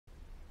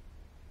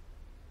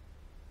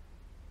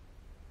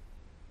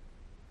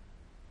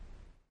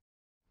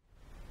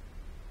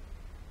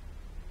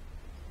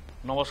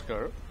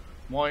নমস্কাৰ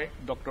মই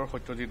ডক্টৰ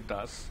সত্যজিৎ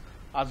দাস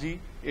আজি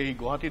এই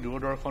গুৱাহাটী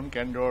দূৰদৰ্শন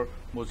কেন্দ্ৰৰ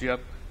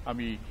মজিয়াত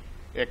আমি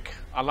এক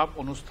আলাপ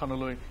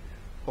অনুষ্ঠানলৈ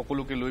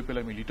সকলোকে লৈ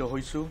পেলাই মিলিত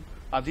হৈছো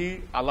আজি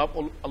আলাপ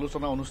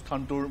আলোচনা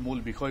অনুষ্ঠানটোৰ মূল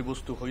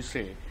বিষয়বস্তু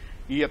হৈছে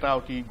ই এটা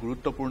অতি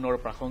গুৰুত্বপূৰ্ণ আৰু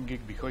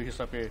প্ৰাসংগিক বিষয়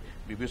হিচাপে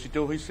বিবেচিত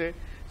হৈছে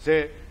যে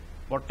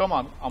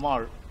বৰ্তমান আমাৰ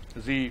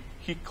যি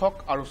শিক্ষক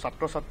আৰু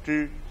ছাত্ৰ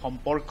ছাত্ৰীৰ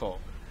সম্পৰ্ক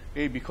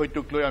এই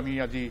বিষয়টোক লৈ আমি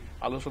আজি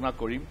আলোচনা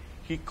কৰিম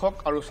শিক্ষক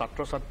আৰু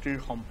ছাত্ৰ ছাত্ৰীৰ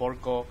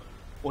সম্পৰ্ক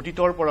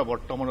অতীতৰ পৰা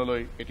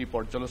বৰ্তমানলৈ এটি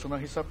পৰ্যালোচনা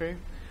হিচাপে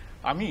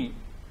আমি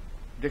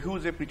দেখো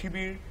যে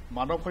পৃথিৱীৰ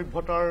মানৱ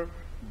সভ্যতাৰ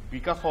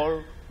বিকাশৰ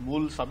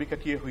মূল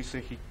চাবিকাঠিয়ে হৈছে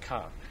শিক্ষা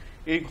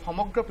এই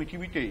সমগ্ৰ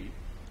পৃথিৱীতেই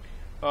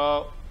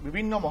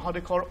বিভিন্ন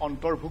মহাদেশৰ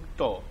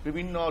অন্তৰ্ভুক্ত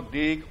বিভিন্ন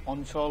দেশ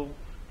অঞ্চল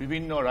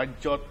বিভিন্ন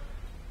ৰাজ্যত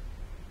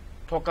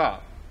থকা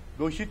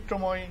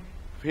বৈচিত্ৰ্যময়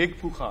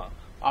ভেশভূষা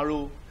আৰু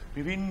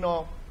বিভিন্ন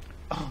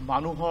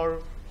মানুহৰ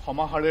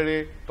সমাহাৰেৰে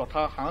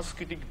তথা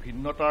সাংস্কৃতিক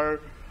ভিন্নতাৰ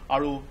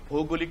আৰু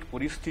ভৌগোলিক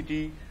পৰিস্থিতি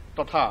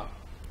তথা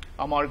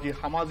আমাৰ যি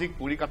সামাজিক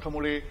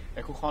পৰিকাঠামোৰে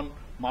একোখন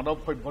মানৱ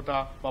সভ্যতা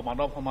বা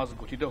মানৱ সমাজ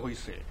গঠিত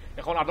হৈছে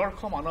এখন আদৰ্শ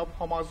মানৱ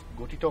সমাজ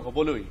গঠিত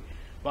হ'বলৈ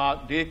বা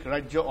দেশ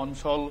ৰাজ্য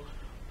অঞ্চল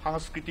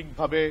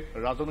সাংস্কৃতিকভাৱে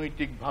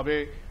ৰাজনৈতিকভাৱে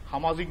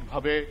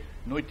সামাজিকভাৱে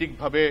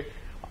নৈতিকভাৱে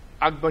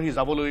আগবাঢ়ি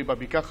যাবলৈ বা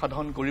বিকাশ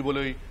সাধন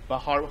কৰিবলৈ বা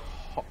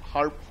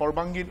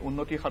সৰ্বাংগীন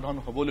উন্নতি সাধন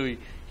হ'বলৈ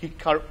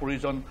শিক্ষাৰ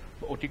প্ৰয়োজন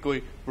অতিকৈ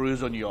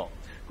প্ৰয়োজনীয়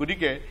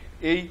গতিকে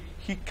এই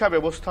শিক্ষা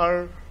ব্যৱস্থাৰ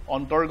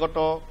অন্তৰ্গত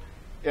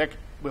এক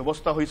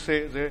ব্যৱস্থা হৈছে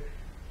যে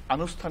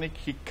আনুষ্ঠানিক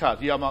শিক্ষা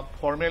যি আমাক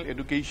ফৰ্মেল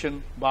এডুকেশ্যন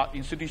বা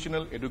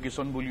ইনষ্টিটিউচনেল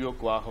এডুকেশ্যন বুলিও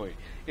কোৱা হয়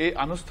এই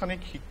আনুষ্ঠানিক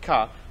শিক্ষা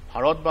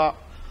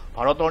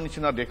ভাৰতৰ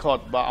নিচিনা দেশত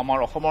বা আমাৰ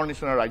অসমৰ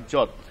নিচিনা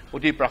ৰাজ্যত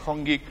অতি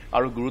প্ৰাসংগিক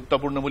আৰু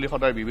গুৰুত্বপূৰ্ণ বুলি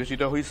সদায়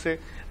বিবেচিত হৈছে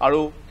আৰু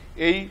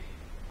এই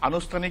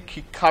আনুষ্ঠানিক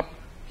শিক্ষাত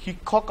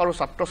শিক্ষক আৰু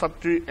ছাত্ৰ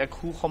ছাত্ৰীৰ এক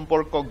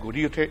সুসম্পৰ্ক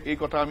গঢ়ি উঠে এই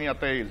কথা আমি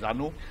আটাই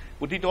জানো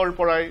অতীতৰ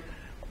পৰাই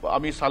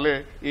আমি চালে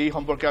এই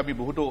সম্পৰ্কে আমি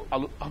বহুতো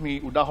আমি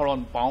উদাহৰণ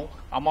পাওঁ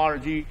আমাৰ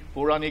যি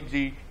পৌৰাণিক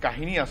যি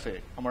কাহিনী আছে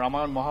আমাৰ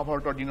ৰামায়ণ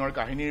মহাভাৰতৰ দিনৰ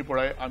কাহিনীৰ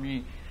পৰাই আমি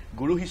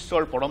গুৰু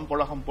শিষ্যৰ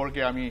পৰম্পৰা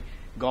সম্পৰ্কে আমি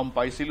গম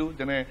পাইছিলোঁ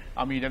যেনে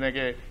আমি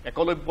যেনেকৈ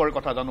একলব্যৰ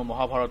কথা জানো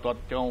মহাভাৰতত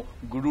তেওঁ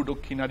গুৰু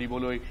দক্ষিণা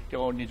দিবলৈ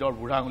তেওঁ নিজৰ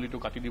বুঢ়া আঙুলিটো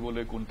কাটি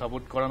দিবলৈ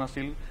কুণ্ঠাবোধ কৰা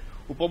নাছিল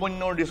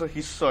উপমন্যুৰ দেশৰ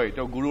শিষ্যই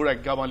তেওঁ গুৰুৰ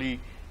আজ্ঞা মানি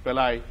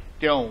পেলাই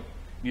তেওঁ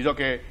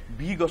নিজকে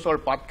বিহ গছৰ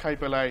পাত খাই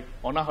পেলাই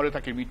অনাহৰে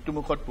থাকি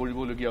মৃত্যুমুখত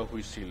পৰিবলগীয়া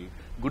হৈছিল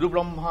গুৰু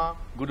ব্ৰহ্মা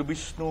গুৰু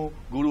বিষ্ণু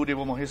গুৰুদেৱ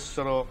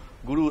মহেশ্বৰ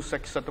গুৰু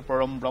সাক্ষাৎ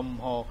পৰম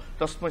ব্ৰহ্ম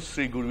তস্मै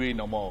শ্ৰী গুৰুৱে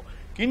নমঃ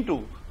কিন্তু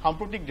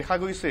সাম্প্ৰতিক দেখা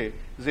গৈছে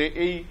যে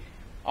এই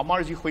আমাৰ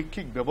যি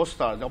শৈক্ষিক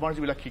ব্যৱস্থা আমাৰ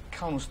যিবিলাক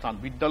শিক্ষা অনুষ্ঠান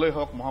বিদ্যালয়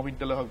হওক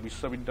মহাবিদ্যালয় হওক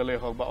বিশ্ববিদ্যালয়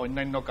হওক বা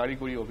অন্যান্য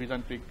কাৰিকৰী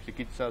অভিযান্ত্ৰিক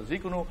চিকিৎসা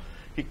যিকোনো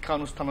শিক্ষা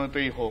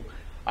অনুষ্ঠানতেই হওক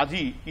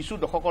আজি কিছু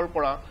দশকৰ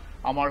পৰা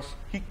আমাৰ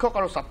শিক্ষক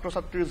আৰু ছাত্ৰ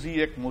ছাত্ৰীৰ যি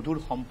এক মধুৰ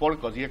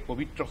সম্পৰ্ক যি এক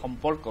পবিত্ৰ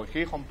সম্পৰ্ক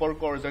সেই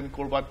সম্পৰ্কৰ যেন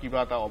ক'ৰবাত কিবা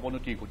এটা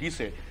অৱনতি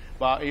ঘটিছে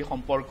বা এই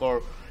সম্পৰ্কৰ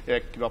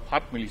এক কিবা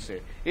ফাট মিলিছে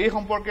এই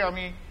সম্পৰ্কে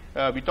আমি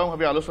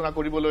বিতংভাৱে আলোচনা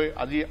কৰিবলৈ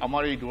আজি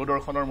আমাৰ এই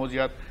দূৰদৰ্শনৰ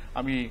মজিয়াত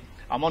আমি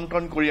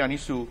আমন্ত্ৰণ কৰি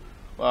আনিছোঁ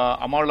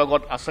আমাৰ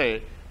লগত আছে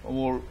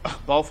মোৰ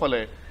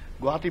বাওঁফালে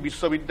গুৱাহাটী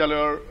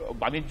বিশ্ববিদ্যালয়ৰ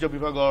বাণিজ্য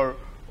বিভাগৰ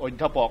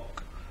অধ্যাপক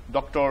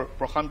ডক্টৰ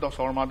প্ৰশান্ত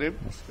শৰ্মাদেৱ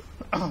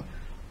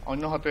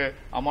অন্যহাতে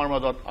আমাৰ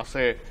মাজত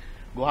আছে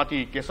গুৱাহাটী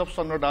কেশৱ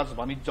চন্দ্ৰ দাস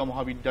বাণিজ্য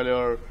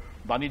মহাবিদ্যালয়ৰ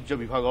বাণিজ্য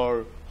বিভাগৰ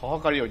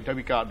সহকাৰী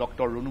অধ্যাপিকা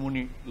ডক্টৰ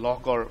ৰুণুমণি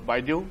লহকৰ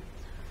বাইদেউ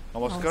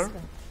নমস্কাৰ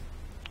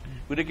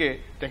গতিকে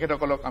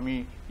তেখেতসকলক আমি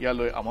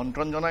ইয়ালৈ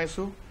আমন্ত্ৰণ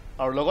জনাইছোঁ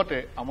আৰু লগতে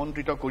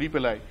আমন্ত্ৰিত কৰি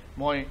পেলাই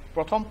মই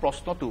প্ৰথম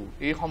প্ৰশ্নটো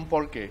এই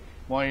সম্পৰ্কে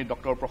মই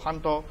ডক্টৰ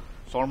প্ৰশান্ত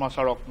শৰ্মা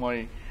ছাৰক মই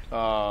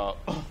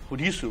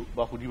সুধিছোঁ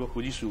বা সুধিব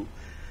খুজিছোঁ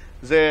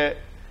যে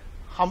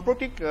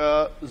সাম্প্ৰতিক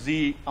যি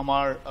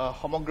আমাৰ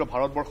সমগ্ৰ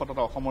ভাৰতবৰ্ষত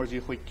তথা অসমৰ যি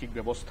শৈক্ষিক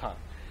ব্যৱস্থা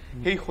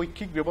সেই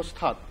শৈক্ষিক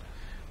ব্যৱস্থাত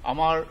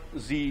আমাৰ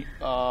যি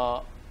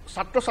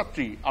ছাত্ৰ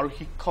ছাত্ৰী আৰু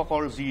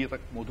শিক্ষকৰ যি এটা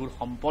মধুৰ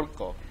সম্পৰ্ক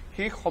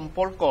সেই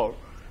সম্পৰ্কৰ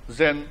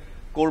যেন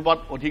ক'ৰবাত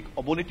অধিক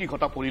অৱনতি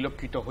ঘটা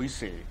পৰিলক্ষিত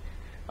হৈছে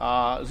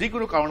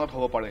যিকোনো কাৰণত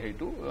হ'ব পাৰে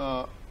সেইটো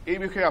এই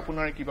বিষয়ে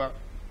আপোনাৰ কিবা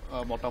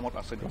মতামত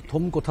আছে নেকি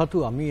প্ৰথম কথাটো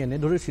আমি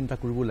এনেদৰে চিন্তা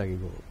কৰিব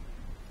লাগিব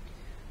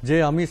যে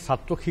আমি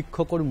ছাত্ৰ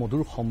শিক্ষকৰ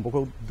মধুৰ সম্পৰ্ক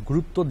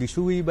গুৰুত্ব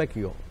দিছোঁই বা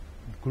কিয়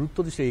গুৰুত্ব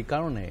দিছোঁ এই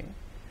কাৰণে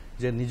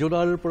যে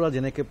নিজৰাৰ পৰা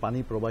যেনেকৈ পানী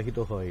প্ৰবাহিত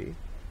হয়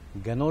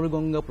জ্ঞানৰ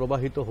গংগা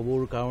প্ৰবাহিত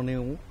হ'বৰ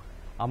কাৰণেও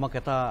আমাক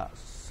এটা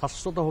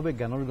শাশ্বতভাৱে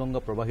জ্ঞানৰ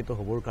গংগা প্ৰবাহিত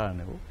হ'বৰ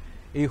কাৰণেও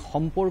এই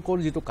সম্পৰ্কৰ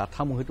যিটো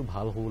কাঠামো সেইটো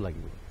ভাল হ'ব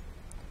লাগিব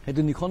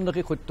সেইটো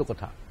নিখণ্ডকে সত্য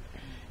কথা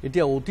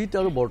এতিয়া অতীত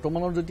আৰু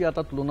বৰ্তমানৰ যদি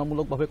এটা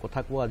তুলনামূলকভাৱে কথা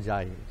কোৱা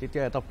যায়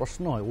তেতিয়া এটা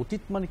প্ৰশ্ন হয়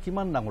অতীত মানে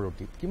কিমান ডাঙৰ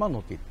অতীত কিমান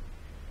অতীত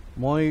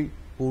মই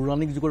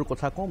পৌৰাণিক যুগৰ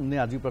কথা ক'ম নে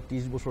আজিৰ পৰা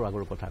 30 বছৰ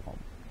আগৰ কথা ক'ম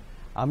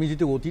আমি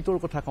যদি অতীতৰ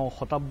কথা কওঁ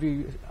শতাব্দী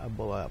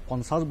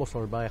 50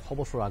 বছৰ বা 100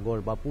 বছৰ আগৰ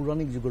বা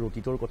পৌৰাণিক যুগৰ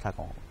অতীতৰ কথা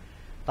কওঁ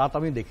তাত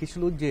আমি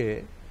দেখিছিলোঁ যে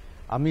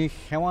আমি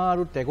সেৱা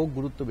আৰু ত্যাগক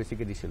গুৰুত্ব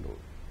বেছিকৈ দিছিলোঁ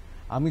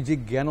আমি যি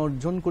জ্ঞান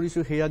অৰ্জন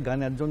কৰিছোঁ সেয়া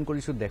জ্ঞান অৰ্জন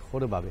কৰিছোঁ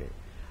দেশৰ বাবে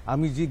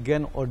আমি যি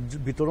জ্ঞান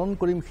বিতৰণ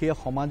কৰিম সেয়া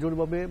সমাজৰ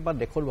বাবে বা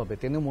দেশৰ বাবে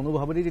তেনে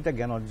মনোভাৱেৰে যেতিয়া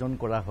জ্ঞান অৰ্জন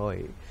কৰা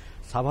হয়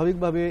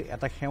স্বাভাৱিকভাৱে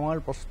এটা সেৱাৰ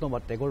প্ৰশ্ন বা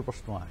ত্যাগৰ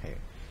প্ৰশ্ন আহে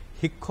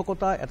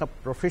শিক্ষকতা এটা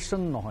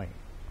প্ৰফেশ্যন নহয়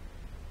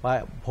বা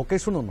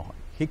ভকেশ্যনো নহয়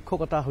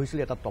শিক্ষকতা হৈছিল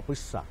এটা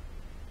তপস্যা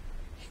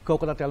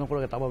শিক্ষকতা তেওঁলোকৰ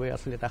এটা বাবে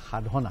আছিল এটা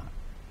সাধনা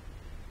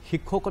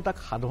শিক্ষকতাক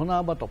সাধনা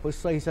বা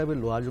তপস্যা হিচাপে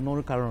লোৱাজনৰ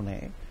কাৰণে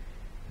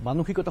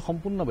মানসিকতা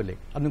সম্পূৰ্ণ বেলেগ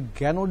আৰু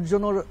জ্ঞান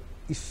অৰ্জনৰ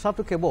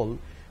ইচ্ছাটো কেৱল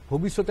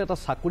ভৱিষ্যতে এটা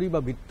চাকৰি বা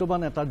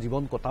বিত্তবান এটা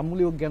জীৱন কটাম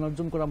বুলি জ্ঞান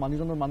অৰ্জন কৰা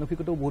মানুহজনৰ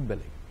মানসিকতাও বহুত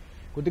বেলেগ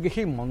গতিকে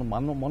সেই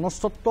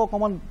মনস্তত্ব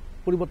অকণমান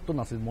পৰিৱৰ্তন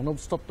আছিল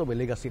মনস্তত্ব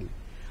বেলেগ আছিল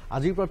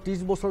আজিৰ পৰা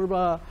 30 বছৰ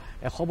বা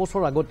 100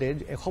 বছৰ আগতে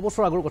 100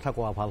 বছৰ আগৰ কথা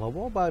কোৱা ভাল হ'ব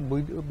বা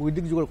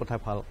বৈদিক যুগৰ কথা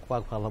কোৱা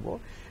ভাল হ'ব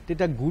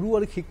তেতিয়া গুৰু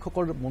আৰু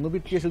শিক্ষকৰ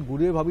মনোবৃত্তি আছিল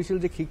গুৰুৱে ভাবিছিল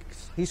যে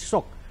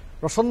শিষ্যক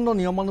প্ৰচণ্ড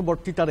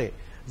নিয়মানুবৰ্তিতাৰে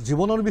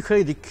জীৱনৰ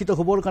বিষয়ে দীক্ষিত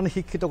হ'বৰ কাৰণে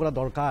শিক্ষিত কৰা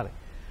দৰকাৰ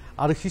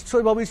আৰু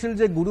শিষ্যই ভাবিছিল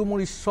যে গুৰু মোৰ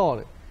ঈশ্বৰ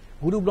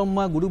গুৰু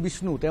ব্ৰহ্মা গুৰু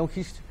বিষ্ণু তেওঁ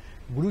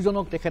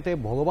গুৰুজনক তেখেতে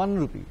ভগৱান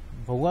ৰূপী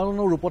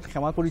ভগৱানৰ ৰূপত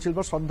সেৱা কৰিছিল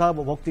বা শ্ৰদ্ধা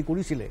ভক্তি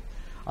কৰিছিলে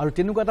আৰু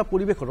তেনেকুৱা এটা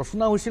পৰিৱেশ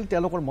ৰচনা হৈছিল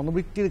তেওঁলোকৰ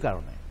মনোবৃত্তিৰ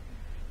কাৰণে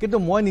কিন্তু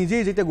মই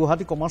নিজেই যেতিয়া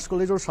গুৱাহাটী কমাৰ্চ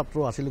কলেজৰ ছাত্ৰ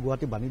আছিলোঁ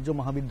গুৱাহাটী বাণিজ্য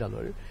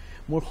মহাবিদ্যালয়ৰ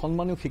মোৰ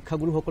সন্মানীয়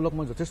শিক্ষাগুৰুসকলক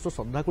মই যথেষ্ট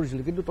শ্ৰদ্ধা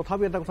কৰিছিলোঁ কিন্তু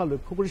তথাপি এটা কথা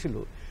লক্ষ্য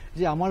কৰিছিলোঁ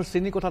যে আমাৰ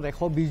শ্ৰেণীকোঠাত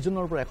 120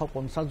 জনৰ পৰা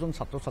 150 জন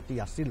ছাত্ৰ ছাত্ৰী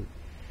আছিল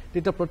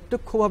তেতিয়া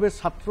প্ৰত্যক্ষভাৱে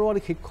ছাত্ৰ আৰু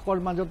শিক্ষকৰ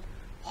মাজত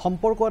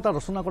সম্পৰ্ক এটা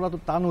ৰচনা কৰাটো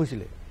টান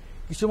হৈছিলে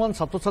কিছুমান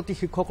ছাত্ৰ ছাত্ৰী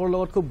শিক্ষকৰ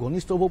লগত খুব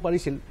ঘনিষ্ঠ হ'ব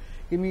পাৰিছিল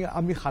কিন্তু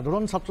আমি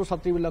সাধাৰণ ছাত্ৰ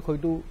ছাত্ৰীবিলাক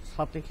হয়তো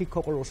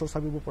শিক্ষকৰ ওচৰ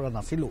চাপিব পৰা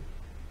নাছিলোঁ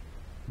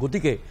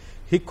গতিকে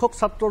শিক্ষক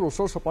ছাত্ৰৰ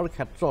ওচৰ চপাৰ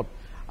ক্ষেত্ৰত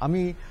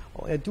আমি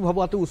এইটো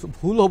ভাবাটো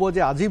ভুল হ'ব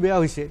যে আজি বেয়া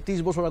হৈছে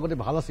 30 বছৰ আগতে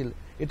ভাল আছিল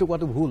এইটো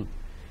কোৱাটো ভুল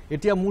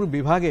এতিয়া মোৰ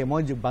বিভাগে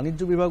মই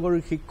বাণিজ্য বিভাগৰ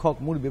শিক্ষক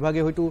মোৰ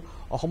বিভাগে হয়তো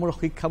অসমৰ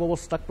শিক্ষা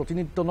ব্যৱস্থাক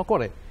প্ৰতিনিধিত্ব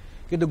নকৰে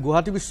কিন্তু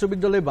গুৱাহাটী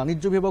বিশ্ববিদ্যালয়ৰ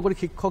বাণিজ্য বিভাগৰ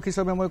শিক্ষক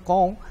হিচাপে মই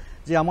কওঁ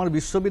যে আমাৰ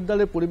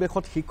বিশ্ববিদ্যালয়ৰ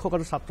পৰিৱেশত শিক্ষক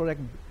আৰু ছাত্ৰৰ এক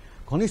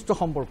ঘনিষ্ঠ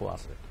সম্পৰ্ক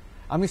আছে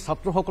আমি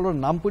ছাত্ৰসকলৰ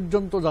নাম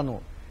পৰ্যন্ত জানো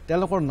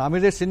তেওঁলোকৰ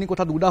নামেৰে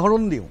শ্ৰেণীকোঠাত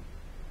উদাহৰণ দিওঁ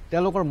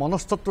তেওঁলোকৰ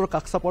মনস্তত্বৰ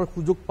কাষ চাপৰ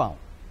সুযোগ পাওঁ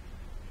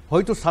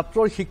হয়তো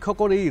ছাত্ৰৰ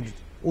শিক্ষকৰ এই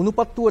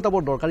অনুপাতটো এটা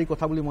বৰ দৰকাৰী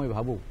কথা বুলি মই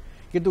ভাবোঁ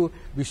কিন্তু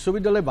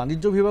বিশ্ববিদ্যালয়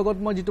বাণিজ্য বিভাগত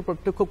মই যিটো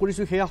প্ৰত্যক্ষ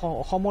কৰিছোঁ সেয়া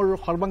অসমৰ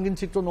সৰ্বাংগীন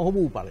চিত্ৰ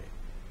নহ'বও পাৰে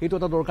এইটো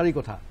এটা দৰকাৰী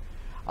কথা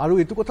আৰু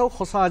এইটো কথাও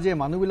সঁচা যে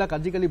মানুহবিলাক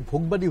আজিকালি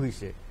ভোগবাদী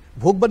হৈছে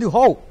ভোগবাদী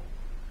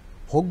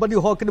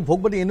হওক কিন্তু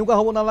ভোগবাদী এনেকুৱা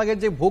হ'ব নালাগে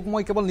যে ভোগ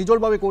মই কেৱল নিজৰ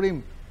বাবে কৰিম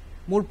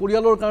মোৰ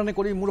পৰিয়ালৰ কাৰণে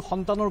কৰিম মোৰ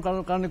সন্তানৰ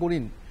কাৰণে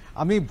কৰিম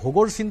আমি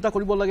ভোগৰ চিন্তা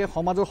কৰিব লাগে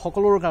সমাজৰ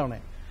সকলোৰ কাৰণে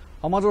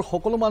সমাজৰ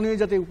সকলো মানুহে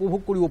যাতে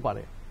উপভোগ কৰিব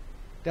পাৰে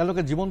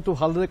তেওঁলোকে জীৱনটো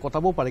ভালদৰে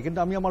কটাব পাৰে কিন্তু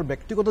আমি আমাৰ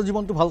ব্যক্তিগত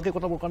জীৱনটো ভালকৈ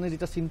কটাবৰ কাৰণে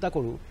যেতিয়া চিন্তা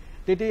কৰোঁ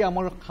তেতিয়াই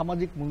আমাৰ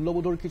সামাজিক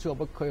মূল্যবোধৰ কিছু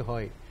অৱক্ষয়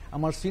হয়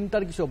আমাৰ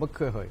চিন্তাৰ কিছু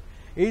অৱক্ষয় হয়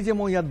এই যে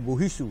মই ইয়াত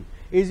বহিছোঁ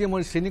এই যে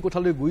মই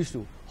শ্ৰেণীকোঠালৈ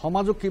গৈছোঁ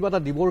সমাজক কিবা এটা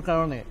দিবৰ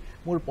কাৰণে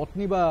মোৰ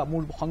পত্নী বা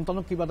মোৰ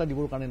সন্তানক কিবা এটা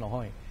দিবৰ কাৰণে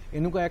নহয়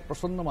এনেকুৱা এক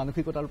প্ৰচণ্ড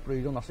মানসিকতাৰ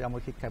প্ৰয়োজন আছে আমাৰ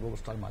শিক্ষা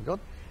ব্যৱস্থাৰ মাজত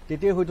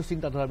তেতিয়াই হয়তো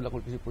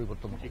চিন্তাধাৰাবিলাকৰ কিছু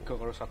পৰিৱৰ্তন শিক্ষক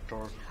আৰু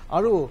ছাত্ৰৰ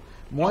আৰু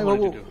মই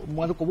ভাবোঁ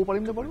মই ক'ব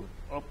পাৰিমনে বাৰু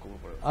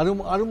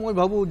আৰু মই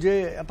ভাবোঁ যে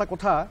এটা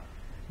কথা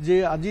যে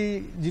আজি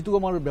যিটো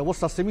আমাৰ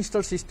ব্যৱস্থা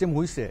ছেমিষ্টাৰ ছিষ্টেম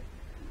হৈছে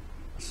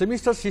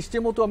ছেমিষ্টাৰ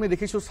ছিষ্টেমতো আমি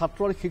দেখিছোঁ ছাত্ৰ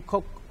আৰু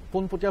শিক্ষক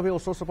পোনপটীয়াভাৱে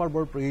ওচৰ চপাৰ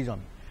বৰ প্ৰয়োজন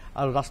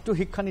আৰু ৰাষ্ট্ৰীয়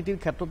শিক্ষানীতিৰ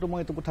ক্ষেত্ৰতো মই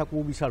এইটো কথা ক'ব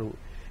বিচাৰোঁ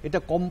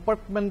এতিয়া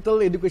কম্পাৰ্টমেণ্টেল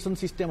এডুকেশ্যন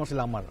ছিষ্টেম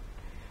আছিলে আমাৰ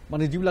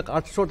মানে যিবিলাক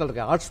আৰ্টছৰ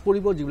তেওঁলোকে আৰ্টছ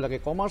পঢ়িব যিবিলাকে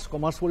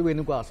কমাৰ্চ পঢ়িব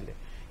এনেকুৱা আছিলে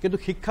কিন্তু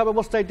শিক্ষা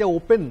ব্যৱস্থা এতিয়া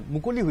অ'পেন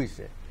মুকলি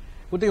হৈছে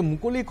গতিকে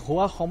মুকলি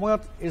হোৱা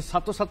সময়ত এই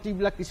ছাত্ৰ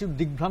ছাত্ৰীবিলাক কিছু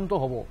দিগ্ভ্ৰান্ত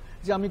হ'ব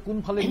যে আমি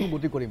কোনফালে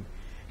গতি কৰিম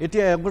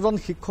এতিয়া এজন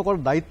শিক্ষকৰ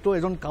দায়িত্ব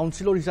এজন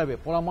কাউন্সিলৰ হিচাপে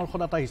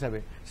পৰামৰ্শদাতা হিচাপে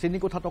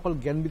শ্ৰেণীকোঠাত অকল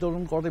জ্ঞান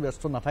বিতৰণ কৰোঁতে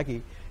ব্যস্ত নাথাকি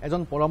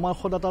এজন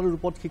পৰামৰ্শদাতাৰ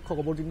ৰূপত শিক্ষক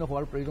অৱতীৰ্ণ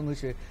হোৱাৰ প্ৰয়োজন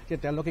হৈছে যে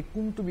তেওঁলোকে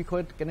কোনটো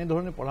বিষয়ত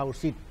কেনেধৰণে পঢ়া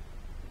উচিত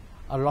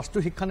আৰু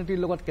ৰাষ্ট্ৰীয়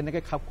শিক্ষানীতিৰ লগত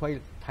কেনেকৈ খাপ খুৱাই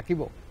থাকিব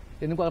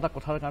তেনেকুৱা এটা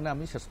কথাৰ কাৰণে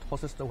আমি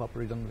সচেষ্ট হোৱা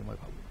প্ৰয়োজন বুলি মই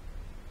ভাবোঁ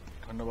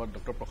ধন্যবাদ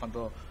ডক্টৰ প্ৰশান্ত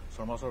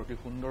শৰ্মা ছাৰ অতি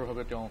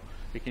সুন্দৰভাৱে তেওঁ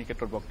এইখিনি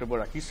ক্ষেত্ৰত বক্তব্য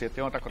ৰাখিছে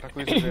তেওঁ এটা কথা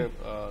কৈছে যে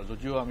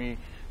যদিও আমি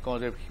কওঁ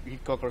যে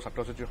শিক্ষক আৰু ছাত্ৰ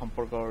ছাত্ৰীৰ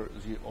সম্পৰ্কৰ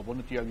যি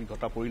অৱনতি আমি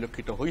ঘটা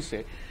পৰিলক্ষিত হৈছে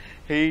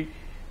সেই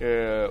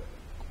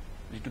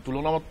যিটো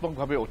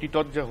তুলনাত্মকভাৱে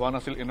অতীতত যে হোৱা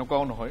নাছিল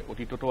এনেকুৱাও নহয়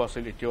অতীততো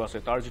আছিল এতিয়াও আছে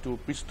তাৰ যিটো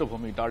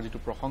পৃষ্ঠভূমি তাৰ যিটো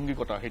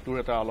প্ৰাসংগিকতা সেইটোৰ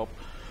এটা অলপ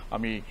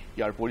আমি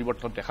ইয়াৰ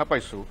পৰিৱৰ্তন দেখা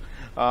পাইছোঁ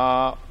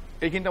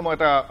এইখিনিতে মই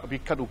এটা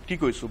বিখ্যাত উক্তি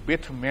কৈছোঁ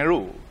বেথ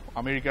মেৰো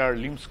আমেৰিকাৰ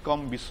লিমস্কম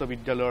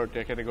বিশ্ববিদ্যালয়ৰ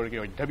তেখেত এগৰাকী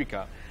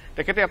অধ্যাপিকা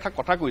তেখেতে এটা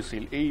কথা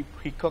কৈছিল এই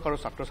শিক্ষক আৰু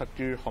ছাত্ৰ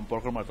ছাত্ৰীৰ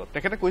সম্পৰ্কৰ মাজত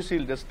তেখেতে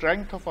কৈছিল the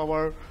strength of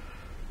hour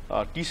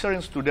teacher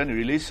and student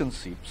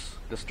relationships,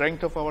 the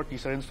strength of our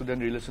teacher and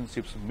student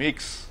relationships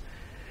makes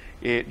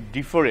a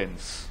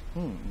difference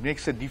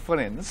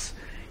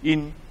in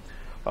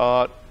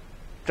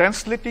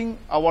translating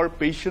our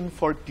passion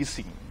for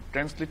teaching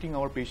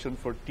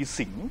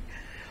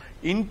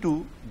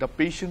into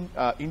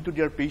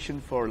their passion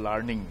for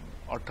learning.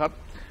 অৰ্থাৎ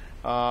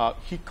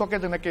শিক্ষকে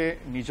যেনেকৈ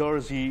নিজৰ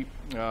যি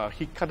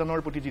শিক্ষাদানৰ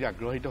প্ৰতি যি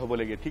আগ্ৰহীত হ'ব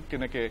লাগে ঠিক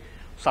তেনেকৈ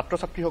ছাত্ৰ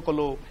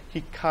ছাত্ৰীসকলেও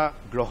শিক্ষা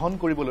গ্ৰহণ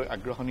কৰিবলৈ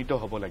আগ্ৰহান্বিত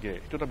হ'ব লাগে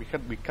এইটো এটা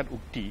বিখ্যাত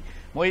উক্তি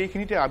মই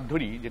এইখিনিতে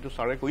আধৰি যেটো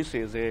ছাৰে কৈছে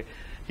যে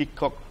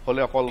শিক্ষক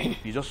হলে অকল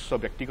নিজস্ব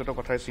ব্যক্তিগত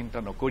কথাই চিন্তা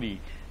নকৰি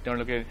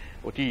তেওঁলোকে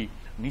অতি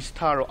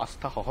নিষ্ঠা আৰু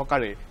আস্থা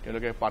সহকাৰে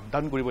তেওঁলোকে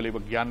পাঠদান কৰিব লাগিব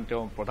জ্ঞান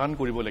তেওঁ প্ৰদান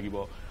কৰিব লাগিব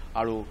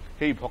আৰু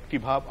সেই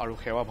ভক্তিভাৱ আৰু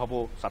সেৱাভাৱো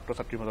ছাত্ৰ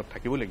ছাত্ৰীৰ মাজত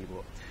থাকিব লাগিব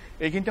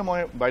এইখিনিতে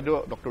মই বাইদেউ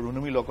ডক্টৰ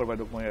ৰুনুমি লহকৰ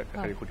বাইদেউক মই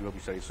একাৰি সুধিব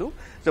বিচাৰিছো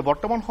যে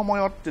বৰ্তমান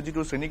সময়ত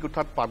যেটো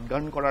শ্ৰেণীকোঠাত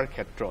পাঠদান কৰাৰ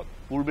ক্ষেত্ৰত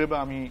পূৰ্বে বা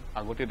আমি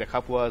আগতে দেখা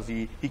পোৱা যি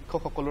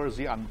শিক্ষকসকলৰ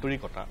যি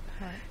আন্তৰিকতা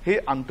সেই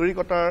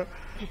আন্তৰিকতাৰ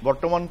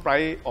বৰ্তমান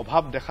প্ৰায়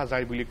অভাৱ দেখা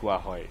যায় বুলি কোৱা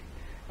হয়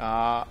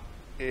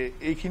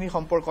এইখিনি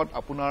সম্পৰ্কত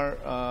আপোনাৰ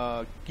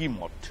কি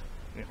মত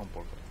এই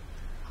সম্পৰ্কত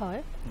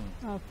হয়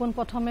পোন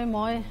প্ৰথমে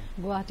মই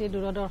গুৱাহাটী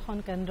দূৰদৰ্শন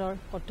কেন্দ্ৰৰ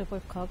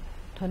কৰ্তৃপক্ষক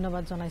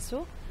ধন্যবাদ জনাইছো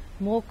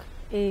মোক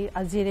এই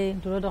আজিৰ এই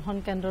দূৰদৰ্শন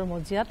কেন্দ্ৰৰ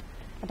মজিয়াত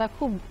এটা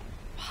খুব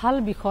ভাল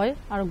বিষয়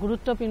আৰু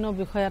গুৰুত্বপূৰ্ণ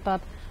বিষয়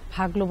এটাত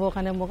ভাগ ল'বৰ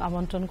কাৰণে মোক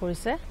আমন্ত্ৰণ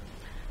কৰিছে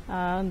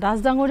দাস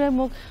ডাঙৰীয়াই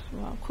মোক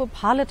খুব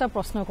ভাল এটা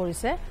প্ৰশ্ন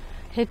কৰিছে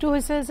হেতু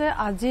হৈছে যে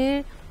আজিৰ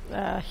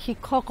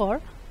শিক্ষকৰ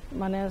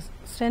মানে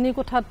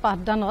শ্ৰেণীকোঠাত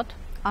পাঠদানত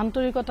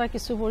আন্তৰিকতা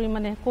কিছু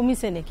পৰিমাণে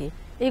কমিছে নেকি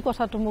এই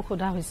কথাটো মোক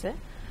সোধা হৈছে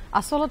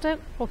আসলতে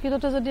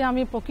প্ৰকৃততে যদি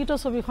আমি প্ৰকৃত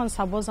ছবিখন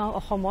চাব যাওঁ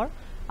অসমৰ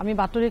আমি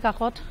বাতৰি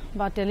কাকত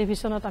বা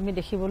টেলিভিছনত আমি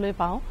দেখিবলৈ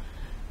পাওঁ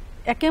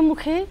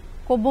একেমুখে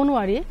ক'ব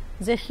নোৱাৰি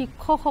যে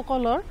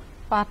শিক্ষকসকলৰ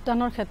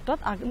পাঠদানৰ ক্ষেত্ৰত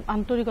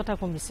আন্তৰিকতা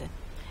কমিছে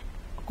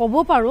ক'ব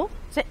পাৰো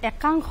যে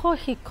একাংশ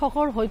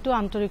শিক্ষকৰ হয়তো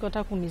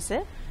আন্তৰিকতা কমিছে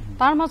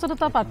তাৰ মাজত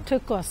এটা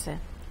পাৰ্থক্য আছে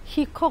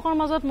শিক্ষকৰ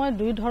মাজত মই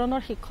দুই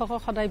ধৰণৰ শিক্ষকক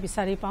সদায়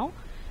বিচাৰি পাওঁ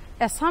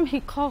এছাম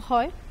শিক্ষক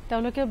হয়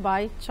তেওঁলোকে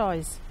বাই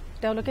চইচ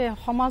তেওঁলোকে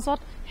সমাজত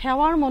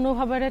সেৱাৰ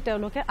মনোভাৱেৰে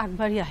তেওঁলোকে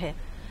আগবাঢ়ি আহে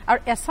আৰু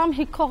এছাম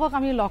শিক্ষকক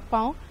আমি লগ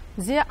পাওঁ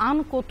যে আন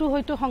কতো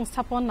হয়তো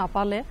সংস্থাপন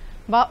নাপালে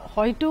বা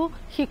হয়তো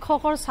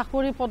শিক্ষকৰ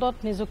চাকৰি পদত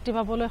নিযুক্তি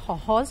পাবলৈ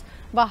সহজ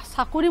বা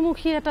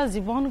চাকৰিমুখী এটা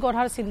জীৱন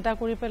গঢ়াৰ চিন্তা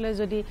কৰি পেলাই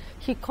যদি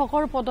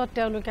শিক্ষকৰ পদত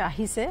তেওঁলোকে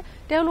আহিছে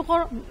তেওঁলোকৰ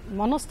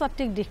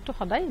মনস্তাত্ত্বিক দিশটো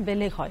সদায়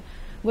বেলেগ হয়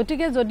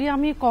গতিকে যদি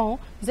আমি কওঁ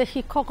যে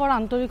শিক্ষকৰ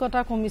আন্তৰিকতা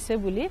কমিছে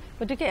বুলি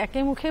গতিকে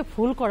একেমুখে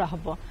ভুল কৰা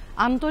হ'ব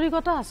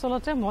আন্তৰিকতা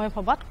আসলতে মই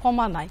ভাবাত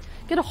কমা নাই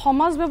কিন্তু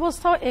সমাজ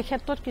ব্যৱস্থাও এই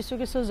ক্ষেত্ৰত কিছু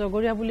কিছু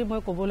জগৰীয়া বুলি মই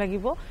ক'ব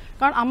লাগিব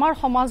কাৰণ আমাৰ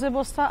সমাজ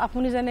ব্যৱস্থা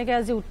আপুনি যেনেকৈ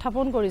আজি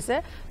উত্থাপন কৰিছে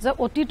যে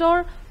অতীতৰ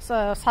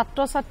ছাত্ৰ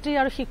ছাত্ৰী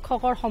আৰু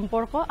শিক্ষকৰ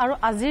সম্পৰ্ক আৰু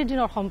আজিৰ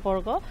দিনৰ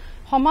সম্পৰ্ক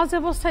সমাজ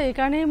ব্যৱস্থা এই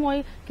কাৰণেই মই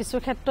কিছু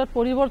ক্ষেত্ৰত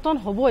পৰিৱৰ্তন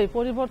হ'বই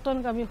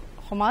পৰিৱৰ্তনকামী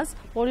সমাজ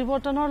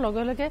পৰিৱৰ্তনৰ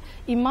লগে লগে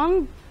ইমান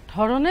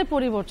ধৰণে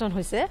পৰিৱৰ্তন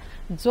হৈছে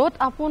য'ত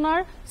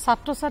আপোনাৰ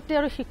ছাত্ৰ ছাত্ৰী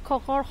আৰু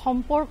শিক্ষকৰ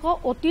সম্পৰ্ক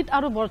অতীত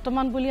আৰু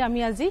বৰ্তমান বুলি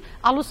আমি আজি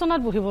আলোচনাত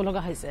বহিব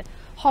লগা হৈছে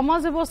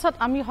সমাজ ব্যৱস্থাত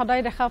আমি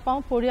সদায় দেখা পাওঁ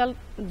পৰিয়াল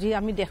যি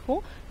আমি দেখো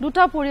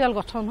দুটা পৰিয়াল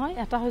গঠন হয়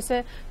এটা হৈছে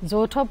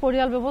যৌথ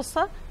পৰিয়াল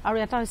ব্যৱস্থা আৰু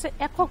এটা হৈছে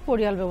একক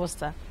পৰিয়াল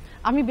ব্যৱস্থা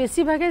আমি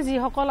বেছিভাগে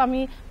যিসকল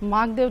আমি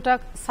মাক দেউতাক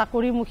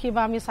চাকৰিমুখী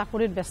বা আমি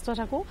চাকৰিত ব্যস্ত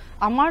থাকো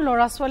আমাৰ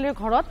ল'ৰা ছোৱালীৰ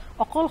ঘৰত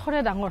অকলশৰে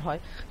ডাঙৰ হয়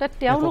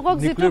তেওঁলোকক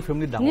যিটো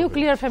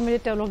নিউক্লিয়াৰ ফেমিলি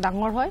তেওঁলোক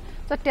ডাঙৰ হয়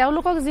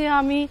তেওঁলোকক যি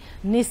আমি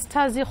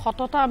নিষ্ঠা যি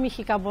সততা আমি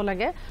শিকাব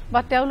লাগে বা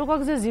তেওঁলোকক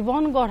যে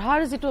জীৱন গঢ়াৰ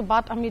যিটো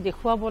বাট আমি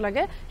দেখুৱাব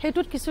লাগে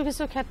সেইটোত কিছু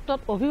কিছু ক্ষেত্ৰত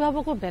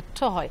অভিভাৱকো ব্যৰ্থ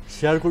হয়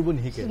শ্বেয়াৰ কৰিব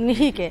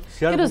নিহিকে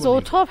কিন্তু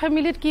যৌথ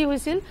ফেমিলিত কি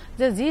হৈছিল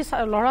যে যি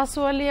ল'ৰা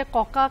ছোৱালীয়ে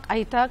ককাক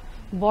আইতাক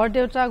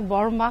বৰদেউতাক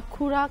বৰমাক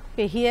খুৰাক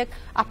পেহীয়েক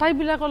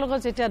আটাইবিলাকৰ লগত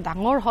যেতিয়া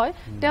ডাঙৰ হয়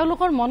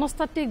তেওঁলোকৰ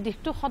মনস্তাত্ত্বিক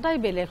দিশটো সদায়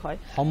বেলেগ হয়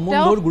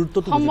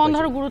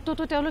সম্বন্ধৰ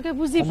গুৰুত্বটো তেওঁলোকে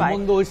বুজি পায়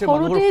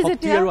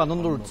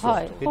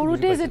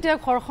সৰুতে যেতিয়া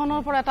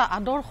ঘৰখনৰ পৰা এটা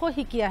আদৰ্শ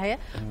শিকি আহে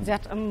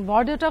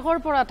বৰদেউতাকৰ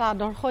পৰা এটা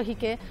আদৰ্শ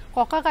শিকে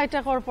ককাক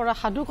আইতাকৰ পৰা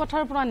সাধু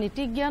কথাৰ পৰা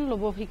নীতি জ্ঞান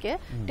ল'ব শিকে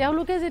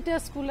তেওঁলোকে যেতিয়া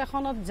স্কুল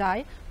এখনত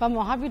যায় বা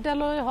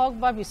মহাবিদ্যালয় হওক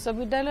বা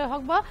বিশ্ববিদ্যালয়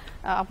হওক বা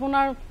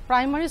আপোনাৰ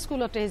প্ৰাইমাৰী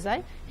স্কুলতে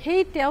যায়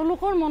সেই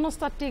তেওঁলোকৰ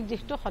মনস্তাত্ত্বিক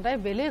দিশটো সদায়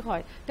বেলেগ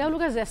হয়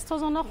তেওঁলোকে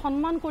জ্যেষ্ঠজনক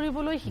সন্মান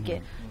কৰিবলৈ শিকে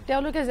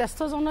তেওঁলোকে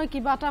জ্যেষ্ঠজনক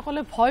কিবা এটা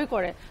ক'লে ভয়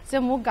কৰে যে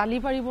মোক গালি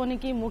পাৰিব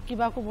নেকি মোক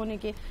কিবা ক'ব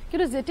নেকি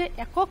কিন্তু যেতিয়া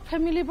একক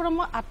ফেমিলিৰ পৰা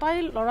মই আটাই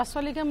ল'ৰা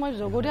ছোৱালীকে মই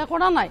জগৰীয়া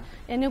কৰা নাই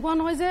এনেকুৱা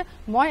নহয় যে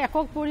মই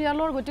একক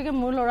পৰিয়ালৰ গতিকে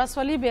মোৰ ল'ৰা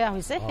ছোৱালী বেয়া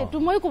হৈছে সেইটো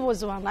মই ক'ব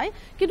যোৱা নাই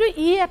কিন্তু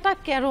ই এটা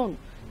কেৰণ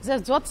যে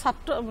য'ত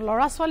ছাত্ৰ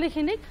ল'ৰা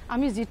ছোৱালীখিনিক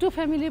আমি যিটো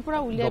ফেমিলিৰ পৰা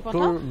উলিয়াই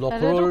পঠাওঁ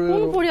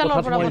কোন পৰিয়ালৰ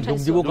পৰা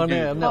পঠাইছোঁ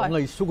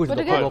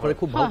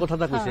খুব ভাল কথা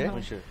এটা কৈছে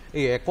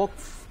এই একক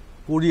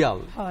পৰিয়াল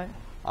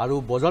আৰু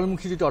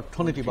বজাৰমুখী যিটো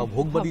অৰ্থনীতি বা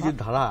ভোগবাদী যি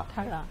ধাৰা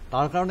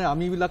তাৰ কাৰণে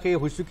আমিবিলাকে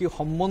হৈছো কি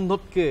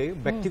সম্বন্ধতকে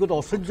ব্যক্তিগত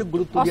ঐশ্বৰ্যক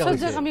গুৰুত্ব দিয়া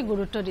হৈছে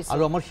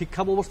আৰু আমাৰ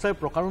শিক্ষা ব্যৱস্থাই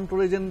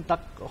প্ৰকাৰান্তৰে যেন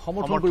তাক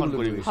সমৰ্থন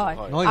কৰিবলৈ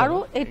আৰু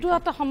এইটো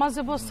এটা সমাজ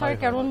ব্যৱস্থাৰ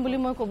কাৰণ বুলি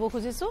মই ক'ব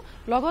খুজিছো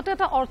লগতে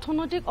এটা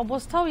অৰ্থনৈতিক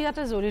অৱস্থাও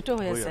ইয়াতে জড়িত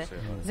হৈ আছে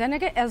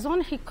যেনেকে এজন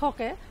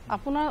শিক্ষকে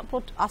আপোনাৰ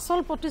আচল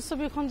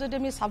প্ৰতিচ্ছবিখন যদি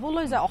আমি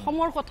চাবলৈ যাওঁ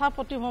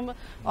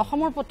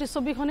অসমৰ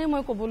প্ৰতিচ্ছবিখনেই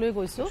মই ক'বলৈ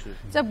গৈছো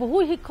যে বহু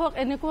শিক্ষক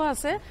এনেকুৱা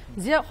আছে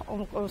যে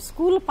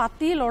স্কুল স্কুল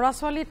পাতি ল'ৰা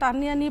ছোৱালী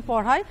টানি আনি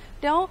পঢ়াই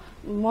তেওঁ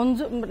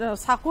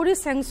চাকৰি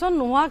চেংচন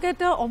নোহোৱাকৈ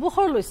তেওঁ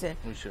অৱসৰ লৈছে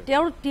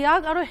তেওঁৰ ত্যাগ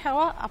আৰু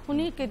সেৱা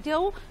আপুনি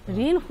কেতিয়াও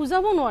ঋণ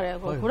খুজাব নোৱাৰে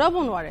ঘূৰাব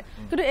নোৱাৰে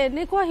কিন্তু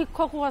এনেকুৱা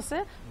শিক্ষকো আছে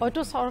হয়তো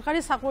চৰকাৰী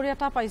চাকৰি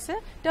এটা পাইছে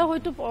তেওঁ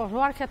হয়তো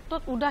পঢ়োৱাৰ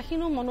ক্ষেত্ৰত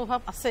উদাসীনো মনোভাৱ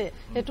আছে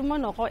সেইটো মই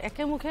নকওঁ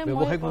একেমুখে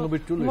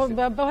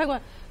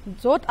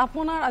য'ত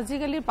আপোনাৰ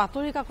আজিকালি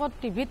বাতৰি কাকত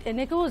টিভিত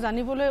এনেকৈও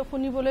জানিবলৈ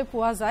শুনিবলৈ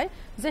পোৱা যায়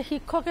যে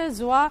শিক্ষকে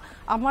যোৱা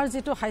আমাৰ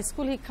যিটো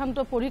হাইস্কুল শিক্ষান্ত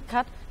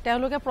পৰীক্ষাত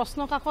তেওঁলোকে প্ৰশ্ন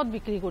কাকত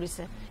বিক্ৰী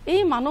কৰিছে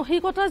এই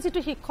মানসিকতাৰ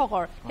যিটো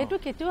শিক্ষকৰ সেইটো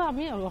কেতিয়াও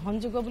আমি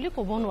গ্ৰহণযোগ্য বুলি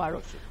ক'ব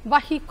নোৱাৰোঁ বা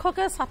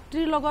শিক্ষকে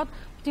ছাত্ৰীৰ লগত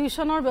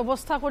টিউচনৰ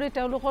ব্যৱস্থা কৰি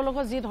তেওঁলোকৰ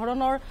লগত যি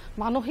ধৰণৰ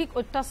মানসিক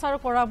অত্যাচাৰ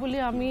কৰা বুলি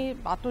আমি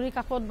বাতৰি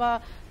কাকত বা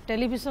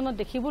টেলিভিশ্যনত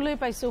দেখিবলৈ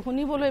পাইছোঁ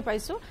শুনিবলৈ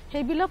পাইছোঁ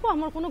সেইবিলাকো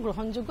আমাৰ কোনো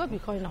গ্ৰহণযোগ্য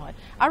বিষয় নহয়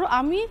আৰু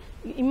আমি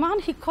ইমান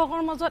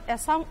শিক্ষকৰ মাজত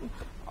এছাম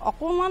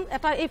অকমান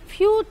এটা এই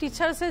ফিউ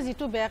টিচাৰ্ছে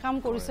যিটো বেয়া কাম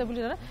কৰিছে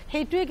বুলি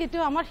সেইটোৱে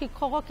কেতিয়াও আমাৰ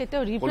শিক্ষকক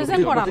কেতিয়াও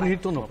ৰিপ্ৰেজেণ্ট কৰা নাই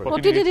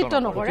প্ৰতিনিধিত্ব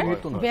নকৰে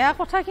বেয়া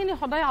কথাখিনি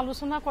সদায়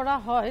আলোচনা কৰা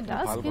হয়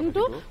দাস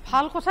কিন্তু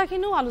ভাল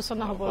কথাখিনিও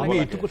আলোচনা হ'ব লাগে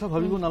এইটো কথা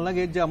ভাবিব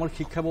নালাগে যে আমাৰ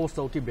শিক্ষা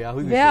ব্যৱস্থা অতি বেয়া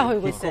হৈ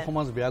গৈছে শিক্ষক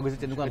সমাজ বেয়া গৈছে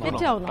তেনেকুৱা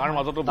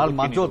তাৰ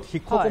মাজত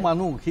শিক্ষক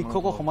মানুহ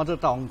শিক্ষক সমাজৰ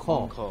এটা অংশ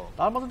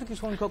তাৰ মাজত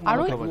কিছু সংখ্যক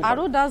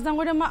আৰু দাস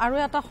ডাঙৰীয়া মই আৰু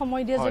এটা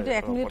সময় দিয়ে যদি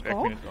 1 মিনিট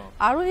কওঁ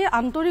আৰু এই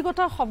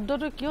আন্তৰিকতা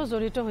শব্দটো কিয়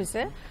জড়িত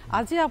হৈছে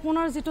আজি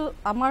আপোনাৰ যিটো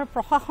আমাৰ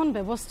প্ৰশাসন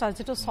ব্যৱস্থা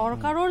যেটো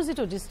সৰকাৰৰ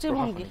যেটো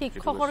দৃষ্টিভংগী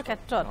শিক্ষকৰ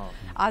ক্ষেত্ৰত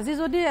আজি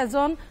যদি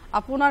এজন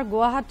আপোনাৰ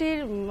গুৱাহাটীৰ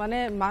মানে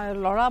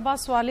লৰা বা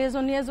ছোৱালী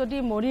এজনীয়ে যদি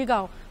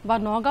মৰিগাঁও বা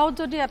নগাঁৱত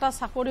যদি এটা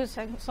চাকৰি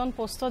সেকশন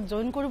পোষ্টত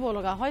জয়েন কৰিব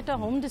লগা হয় তা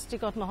হোম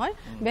ডিস্ট্ৰিক্টত নহয়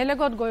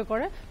বেলেগত গৈ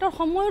কৰে তাৰ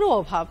সময়ৰো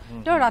অভাৱ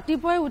তেওঁ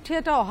ৰাতিপুৱাই উঠি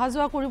এটা অহা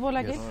যোৱা কৰিব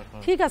লাগে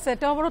ঠিক আছে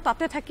তেওঁ বাৰু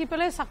তাতে থাকি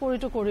পেলাই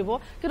চাকৰিটো কৰিব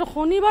কিন্তু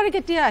শনিবাৰ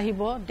কেতিয়া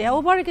আহিব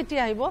দেওবাৰ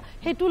কেতিয়া আহিব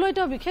হেতুলৈ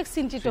তেওঁ বিশেষ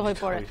চিন্তিত হৈ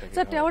পৰে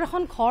যে তেওঁৰ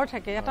এখন ঘৰ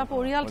থাকে এটা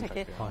পৰিয়াল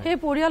থাকে সেই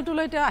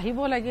পৰিয়ালটোলৈ তেওঁ আহিব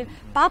লাগে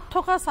তাত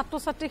থকা ছাত্ৰ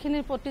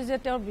ছাত্ৰীখিনিৰ প্ৰতি যে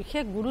তেওঁৰ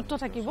বিশেষ গুৰুত্ব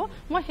থাকিব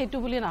মই হেতু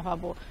বুলি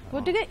নাভাবো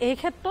গতিকে এই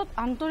ক্ষেত্ৰত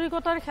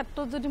আন্তৰিকতাৰ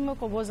ক্ষেত্ৰত যদি মই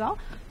ক'ব যাওঁ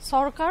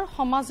সৰকাৰ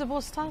সমাজ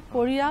ব্যৱস্থা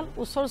পৰিয়াল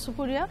উচ্চৰ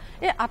সুপুৰিয়া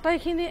এই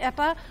আটাইখিনি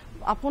এটা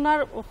আপোনাৰ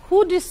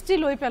সুদৃষ্টি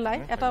লৈ পেলাই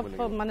এটা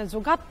মানে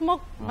যোগাত্মক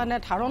মানে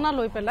ধাৰণা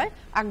লৈ পেলাই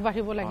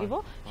আগবাঢ়িব লাগিব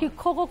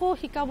শিক্ষককো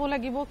শিকাব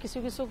লাগিব কিছু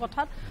কিছু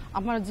কথাত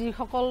আমাৰ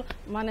যিসকল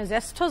মানে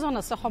জ্যেষ্ঠজন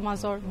আছে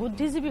সমাজৰ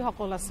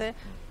বুদ্ধিজীৱীসকল আছে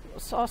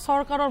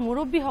সৰকাৰৰ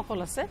মুৰব্বীসকল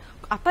আছে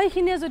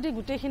আটাইখিনিয়ে যদি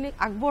গোটেইখিনি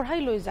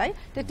আগবঢ়াই লৈ যায়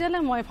তেতিয়ালে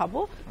মই ভাবো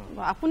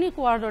আপুনি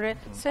কোৱাৰ দৰে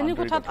শ্ৰেণী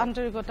কোঠাত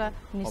আন্তৰিকতা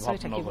নিশ্চয়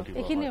থাকিব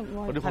এইখিনি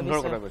মই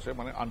ভাবিছো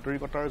মানে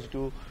আন্তৰিকতাৰ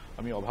যেটো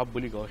আমি অভাৱ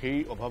বুলি কওঁ সেই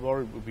অভাৱৰ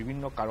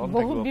বিভিন্ন কাৰণ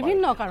থাকিব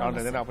কাৰণ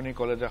যেনে আপুনি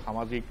ক'লে যে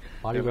সামাজিক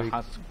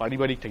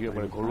পাৰিবাৰিক থাকিব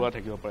পাৰে ঘৰুৱা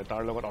থাকিব পাৰে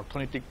তাৰ লগত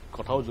অৰ্থনৈতিক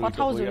কথাও জড়িত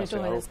হৈ আছে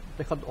আৰু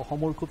তেখেত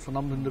অসমৰ খুব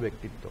সুনামধন্য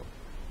ব্যক্তিত্ব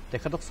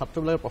তেখেতক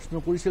ছাত্ৰবিলাকে প্ৰশ্ন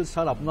কৰিছিল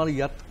স্যাৰ আপোনাৰ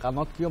ইয়াত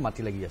কাণত কিয়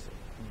মাটি লাগি আছে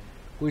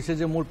কৈছে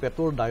যে মোৰ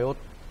পেটৰ দায়ত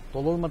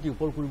তলৰ মাটি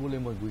ওপৰ কৰিবলৈ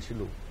মই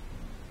গৈছিলোঁ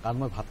কাৰণ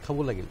মই ভাত খাব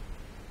লাগিল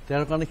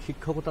তেওঁৰ কাৰণে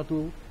শিক্ষকতাটো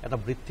এটা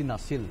বৃত্তি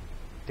নাছিল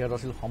তেওঁৰ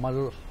আছিল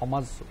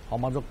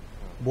সমাজক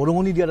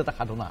বৰঙণি দিয়াৰ এটা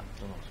সাধনা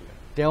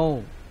তেওঁ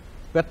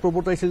পেট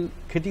প্ৰৱৰ্তাইছিল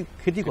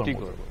খেতি কৰ্ম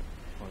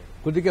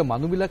গতিকে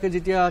মানুহবিলাকে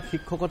যেতিয়া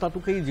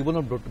শিক্ষকতাটোকেই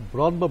জীৱনৰ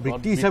ব্ৰত বা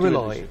বৃত্তি হিচাপে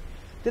লয়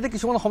তেতিয়া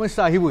কিছুমান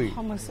সমস্যা আহিবই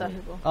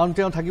কাৰণ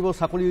তেওঁ থাকিব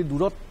চাকৰি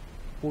দূৰত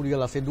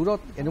পৰিয়াল আছে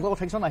দূৰত এনেকুৱা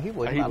কথা কিছুমান আহিব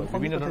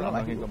বিভিন্ন ধৰণৰ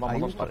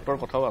মনস্তাত্ত্বৰ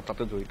কথাও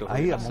তাতে জড়িত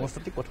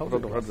মনস্তাত্ত্বিক কথাও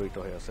জড়িত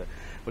হৈ আছে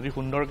অতি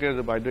সুন্দৰকৈ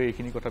বাইদেউ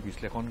এইখিনি কথা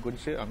বিশ্লেষণ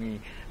কৰিছে আমি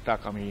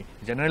তাক আমি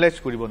জেনেৰেলাইজ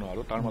কৰিব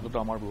নোৱাৰো তাৰ মাজতো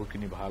আমাৰ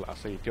বহুতখিনি ভাল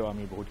আছে এতিয়াও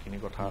আমি বহুতখিনি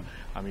কথা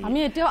আমি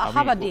এতিয়াও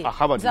আশাবাদী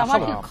যে আমাৰ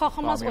শিক্ষক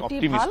সমাজ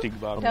অতি ভাল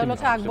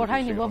তেওঁলোকে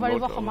আগবঢ়াই নিব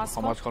পাৰিব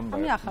সমাজখন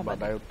আমি আশাবাদী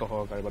দায়িত্ব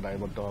সহকাৰে বা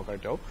দায়বদ্ধ সহকাৰে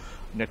তেওঁ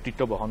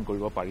নেতৃত্ব বহন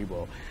কৰিব পাৰিব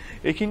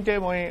এইখিনিতে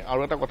মই আৰু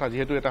এটা কথা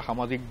যেহেতু এটা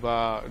সামাজিক বা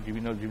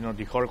বিভিন্ন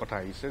দিশৰ কথা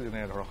আহিছে যেনে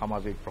ধৰক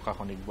সামাজিক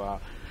প্ৰশাসনিক বা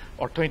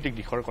অৰ্থনৈতিক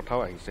দিশৰ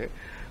কথাও আহিছে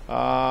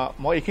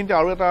মই এইখিনিতে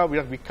আৰু এটা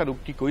বিৰাট বিখ্যাত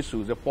উক্তি কৈছোঁ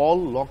যে পল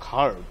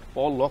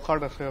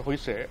লকহাৰ্ট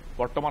হৈছে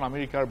বৰ্তমান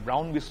আমেৰিকাৰ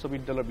ব্ৰাউন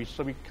বিশ্ববিদ্যালয়ৰ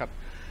বিশ্ববিখ্যাত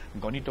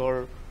গণিতৰ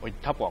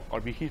অধ্যাপক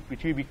আৰু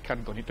পৃথিৱী বিখ্যাত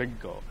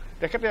গণিতজ্ঞ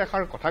তেখেতে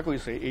এষাৰ কথা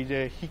কৈছে এই যে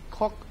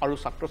শিক্ষক আৰু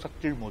ছাত্ৰ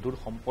ছাত্ৰীৰ মধুৰ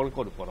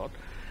সম্পৰ্কৰ ওপৰত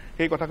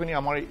সেই কথাখিনি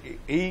আমাৰ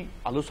এই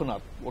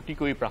আলোচনাত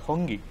অতিকৈ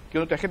প্ৰাসংগিক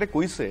কিয়নো তেখেতে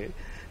কৈছে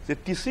যে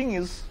teaching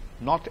is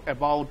not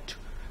about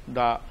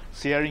the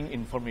sharing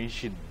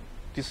information.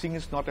 Teaching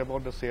is not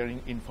about the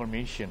sharing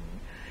information.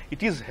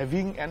 It is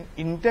having an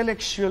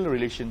intellectual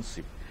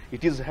relationship.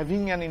 It is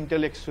having an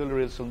intellectual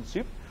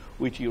relationship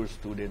with your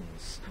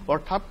students.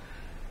 অৰ্থাৎ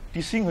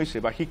টিচিং হৈছে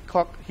বা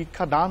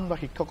শিক্ষাদান বা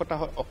শিক্ষকতা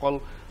অকল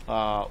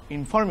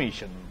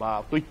ইনফৰমেশ্যন বা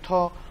তথ্য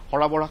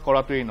সৰবৰাহ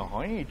কৰাটোৱেই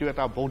নহয় এইটো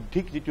এটা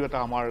বৌদ্ধিক যিটো এটা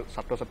আমাৰ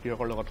ছাত্ৰ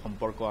ছাত্ৰীসকলৰ লগত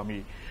সম্পৰ্ক আমি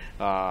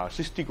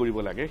সৃষ্টি কৰিব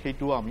লাগে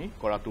সেইটো আমি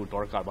কৰাটো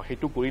দৰকাৰ বা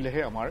সেইটো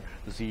কৰিলেহে আমাৰ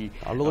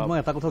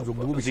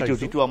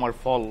যিটো আমাৰ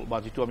ফল বা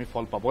যিটো আমি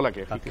ফল পাব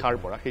লাগে শিক্ষাৰ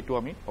পৰা সেইটো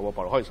আমি পাব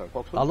পাৰোঁ হয় ছাৰ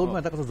কওকচোন মই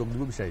এটা কথা যোগ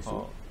দিব বিচাৰিছোঁ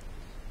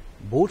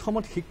বহুত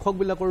সময়ত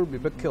শিক্ষকবিলাকৰ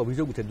বিপক্ষে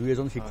অভিযোগ উঠে দুই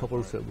এজন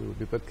শিক্ষকৰ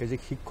বিপক্ষে যে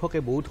শিক্ষকে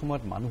বহুত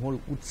সময়ত মানুহৰ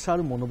উৎসাৰ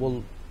মনোবল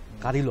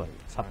কাঢ়ি লয়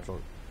ছাত্ৰৰ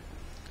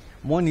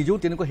মই নিজেও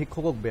তেনেকুৱা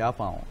শিক্ষকক বেয়া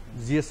পাওঁ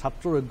যিয়ে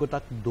ছাত্ৰৰ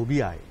অজ্ঞতাক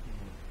দবিয়াই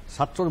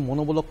ছাত্ৰৰ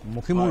মনোবলক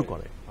মষিমূৰ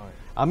কৰে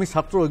আমি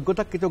ছাত্ৰৰ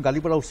অজ্ঞতাক কেতিয়াও গালি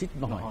পৰা উচিত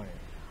নহয়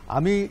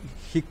আমি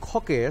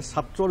শিক্ষকে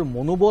ছাত্ৰৰ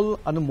মনোবল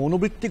আৰু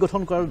মনোবৃত্তি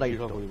গঠন কৰাৰ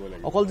দায়িত্ব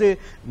অকল যে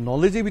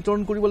নলেজে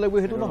বিতৰণ কৰিব লাগিব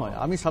সেইটো নহয়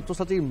আমি ছাত্ৰ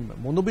ছাত্ৰীৰ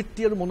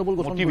মনোবৃত্তি আৰু মনোবল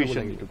গঠন কৰিব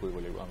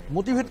লাগিব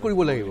মটিভেট কৰিব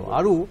লাগিব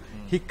আৰু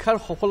শিক্ষাৰ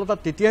সফলতা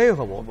তেতিয়াহে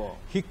হ'ব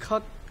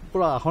শিক্ষাৰ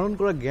পৰা আহৰণ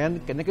কৰা জ্ঞান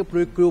কেনেকৈ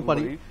প্ৰয়োগ কৰিব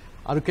পাৰি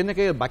আৰু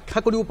কেনেকৈ ব্যাখ্যা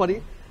কৰিব পাৰি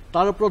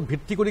তাৰ ওপৰত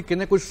ভিত্তি কৰি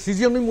কেনেকৈ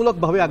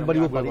সৃজনীমূলকভাৱে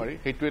আগবাঢ়িব পাৰি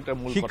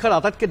শিক্ষাৰ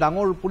আটাইতকৈ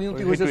ডাঙৰ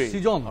পৰিণতি হৈছে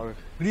সৃজন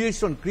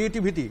ক্ৰিয়েশ্যন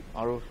ক্ৰিয়েটিভিটি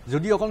আৰু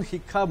যদি অকল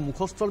শিক্ষা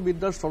মুখস্থৰ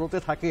বিদ্যাৰ স্তৰতে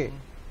থাকে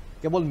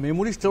কেৱল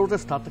মেমৰি স্তৰতে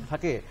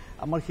থাকে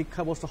আমাৰ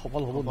শিক্ষা ব্যৱস্থা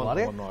সফল হ'ব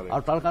নোৱাৰে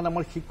আৰু তাৰ কাৰণে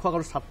আমাৰ শিক্ষক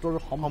আৰু ছাত্ৰৰ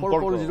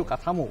সম্পৰ্কৰ যিটো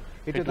কাঠামো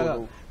সেইটো এটা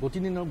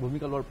গতিশীল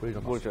ভূমিকা লোৱাৰ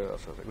প্ৰয়োজন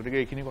আছে গতিকে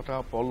এইখিনি কথা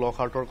পল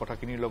লখাৰ্টৰ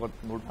কথাখিনিৰ লগত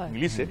মোৰ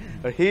মিলিছে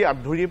সেই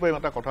আধৰিয়ে পৰা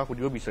এটা কথা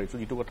সুধিব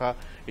বিচাৰিছোঁ যিটো কথা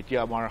এতিয়া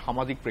আমাৰ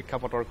সামাজিক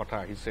প্ৰেক্ষাপটৰ কথা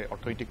আহিছে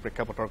অৰ্থনৈতিক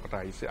প্ৰেক্ষাপটৰ কথা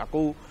আহিছে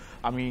আকৌ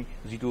আমি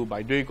যিটো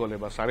বাইদেৱে ক'লে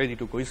বা ছাৰে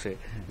যিটো কৈছে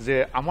যে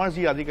আমাৰ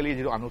যি আজিকালি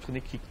যিটো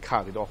আনুষ্ঠানিক শিক্ষা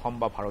যিটো অসম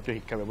বা ভাৰতীয়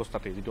শিক্ষা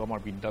ব্যৱস্থাতে যিটো আমাৰ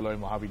বিদ্যালয়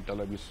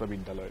মহাবিদ্যালয়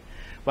বিশ্ববিদ্যালয়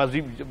বা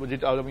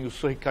যিটো আমি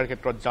উচ্চ শিক্ষাৰ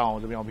ক্ষেত্ৰত যাওঁ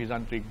যে আমি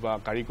অভিযান্ত্ৰিক বা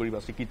কাৰিকৰী বা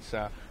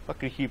চিকিৎসা বা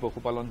কৃষি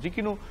পশুপালন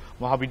যিকোনো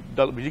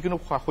মহাবিদ্যালয় যিকোনো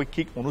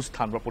শৈক্ষিক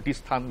অনুষ্ঠান বা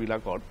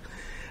প্ৰতিষ্ঠানবিলাকত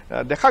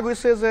দেখা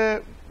গৈছে যে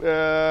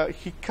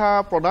শিক্ষা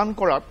প্ৰদান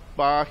কৰাত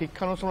বা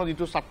শিক্ষানুষ্ঠানৰ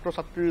যিটো ছাত্ৰ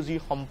ছাত্ৰীৰ যি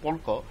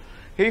সম্পৰ্ক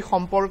সেই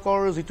সম্পৰ্কৰ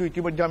যিটো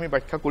ইতিমধ্যে আমি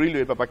ব্যাখ্যা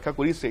কৰিলোৱে বা ব্যাখ্যা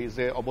কৰিছেই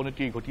যে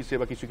অৱনতি ঘটিছে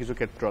বা কিছু কিছু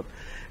ক্ষেত্ৰত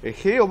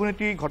সেই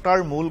অৱনতি ঘটাৰ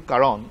মূল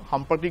কাৰণ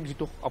সাম্প্ৰতিক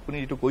যিটো আপুনি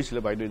যিটো কৈছিলে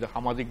বাইদেউ যে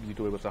সামাজিক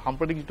যিটো ব্যৱস্থা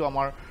সাম্প্ৰতিক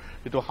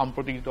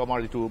যিটো আমাৰ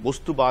যিটো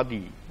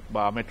বস্তুবাদী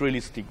বা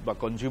মেটেৰিয়েলিষ্টিক বা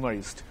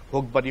কনজিউমাৰিষ্ট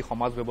ভোগবাদী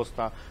সমাজ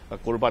ব্যৱস্থা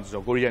ক'ৰবাত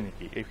জগৰীয়া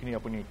নেকি এইখিনি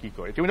আপুনি কি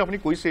কয় এতিয়া আপুনি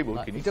কৈছেই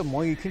বহুতখিনি এতিয়া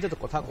মই এইখিনি এটা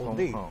কথা কওঁ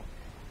দেই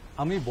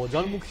আমি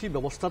বজাৰমুখী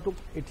ব্যৱস্থাটোক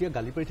এতিয়া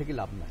গালি পাৰি থাকি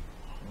লাভ নাই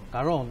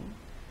কাৰণ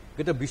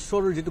এতিয়া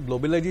বিশ্বৰ যিটো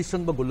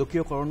গ্ল'বেলাইজেশ্যন বা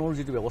গোলকীয়কৰণৰ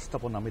যিটো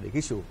ব্যৱস্থাপনা আমি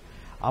দেখিছোঁ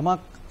আমাক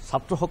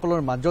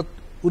ছাত্ৰসকলৰ মাজত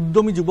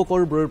উদ্যমী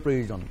যুৱকৰ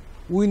প্ৰয়োজন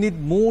উই নিড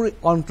মোৰ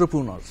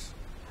এণ্টাৰপ্ৰিনাৰ্ছ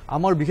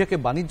আমাৰ বিশেষকৈ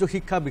বাণিজ্য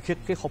শিক্ষা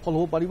বিশেষকৈ সফল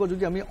হ'ব পাৰিব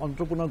যদি আমি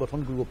এণ্টাৰপ্ৰিনাৰ গঠন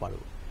কৰিব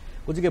পাৰোঁ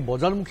গতিকে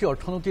বজাৰমুখী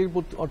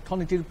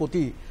অৰ্থনীতিৰ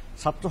প্ৰতি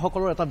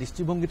ছাত্ৰসকলৰ এটা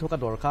দৃষ্টিভংগী থকা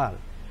দৰকাৰ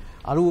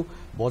আৰু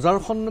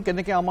বজাৰখন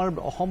কেনেকৈ আমাৰ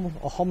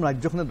অসম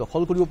ৰাজ্যখনে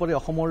দখল কৰিব পাৰে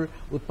অসমৰ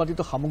উৎপাদিত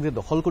সামগ্ৰী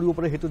দখল কৰিব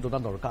পাৰে সেইটো জনা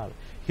দৰকাৰ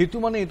সেইটো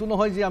মানে এইটো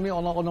নহয় যে আমি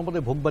অনবৰতে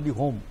ভোগবাদী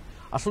হ'ম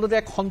আচলতে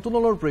এক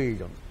সন্তুলনৰ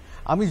প্ৰয়োজন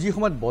আমি যি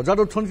সময়ত বজাৰ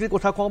অৰ্থনীতিৰ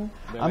কথা ক'ম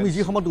আমি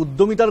যি সময়ত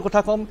উদ্যমিতাৰ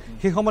কথা ক'ম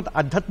সেই সময়ত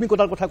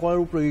আধ্যাত্মিকতাৰ কথা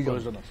কোৱাৰো প্ৰয়োজন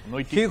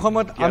সেই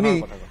সময়ত আমি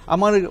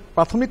আমাৰ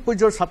প্ৰাথমিক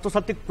পৰ্যায়ৰ ছাত্ৰ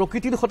ছাত্ৰীক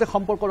প্ৰকৃতিৰ সৈতে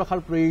সম্পৰ্ক ৰখাৰ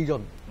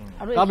প্ৰয়োজন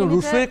কাৰণ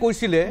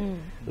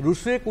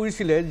ৰুচুৱে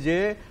কৈছিলে যে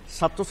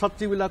ছাত্ৰ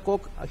ছাত্ৰীবিলাকক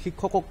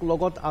শিক্ষকক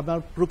লগত আমাৰ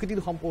প্ৰকৃতিৰ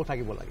সম্পৰ্ক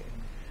থাকিব লাগে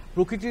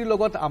প্ৰকৃতিৰ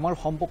লগত আমাৰ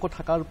সম্পৰ্ক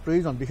থকাৰ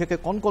প্ৰয়োজন বিশেষকৈ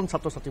কণ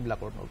ছাত্ৰ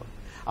ছাত্ৰীবিলাকৰ লগত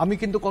আমি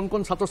কিন্তু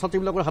কণ ছাত্ৰ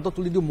ছাত্ৰীবিলাকৰ হাতত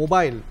তুলি দিওঁ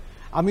মোবাইল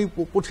আমি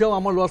পঠিয়াওঁ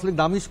আমাৰ ল'ৰা ছোৱালীক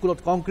দামী স্কুলত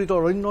কংক্ৰিটৰ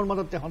অৰণ্যৰ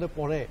মাজত তাহাঁতে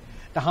পঢ়ে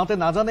তাহাঁতে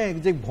নাজানে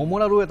যে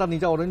ভ্ৰমণৰো এটা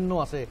নিজা অৰণ্য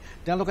আছে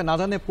তেওঁলোকে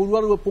নাজানে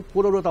পৰুৱাৰো পোক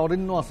পৰুৱাৰো এটা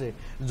অৰণ্য আছে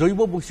জৈৱ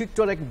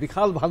বৈচিত্ৰ্যৰ এক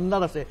বিশাল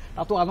ভাণ্ডাৰ আছে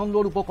তাতো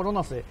আনন্দৰ উপকৰণ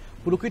আছে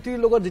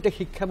প্ৰকৃতিৰ লগত যেতিয়া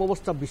শিক্ষা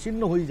ব্যৱস্থা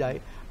বিচ্ছিন্ন হৈ যায়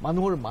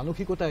মানুহৰ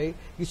মানসিকতাই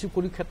কিছু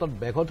ক্ষেত্ৰত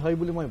ব্যাঘাত হয়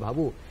বুলি মই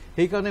ভাবোঁ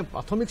সেইকাৰণে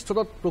প্ৰাথমিক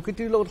স্তৰত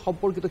প্ৰকৃতিৰ লগত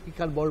সম্পৰ্কিত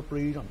শিক্ষাৰ বৰ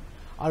প্ৰয়োজন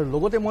আৰু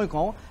লগতে মই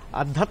কওঁ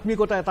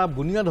আধ্যাত্মিকতা এটা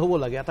বুনিয়াদ হ'ব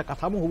লাগে এটা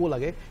কাঠামো হ'ব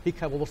লাগে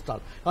শিক্ষা ব্যৱস্থাৰ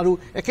আৰু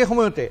একে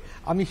সময়তে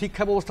আমি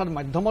শিক্ষা ব্যৱস্থাৰ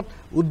মাধ্যমত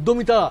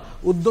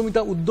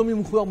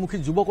উদ্যমীমুখী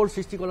যুৱকৰ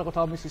সৃষ্টি কৰাৰ কথা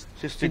আমি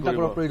চিন্তা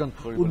কৰাৰ প্ৰয়োজন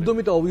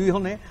উদ্যমিতা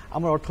অবিহনে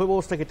আমাৰ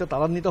অৰ্থব্যৱস্থা কেতিয়াও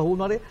ত্বৰান্বিত হ'ব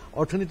নোৱাৰে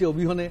অৰ্থনীতি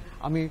অবিহনে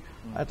আমি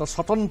এটা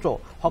স্বতন্ত্ৰ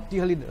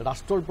শক্তিশালী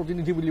ৰাষ্ট্ৰৰ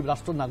প্ৰতিনিধি বুলি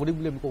ৰাষ্ট্ৰৰ নাগৰিক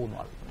বুলি আমি ক'ব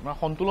নোৱাৰোঁ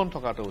সন্তুলন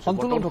থকাটো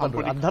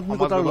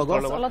আধ্যাত্মিকতাৰ লগত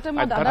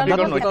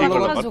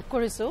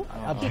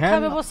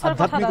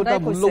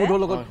মূল্যবোধৰ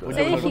লগত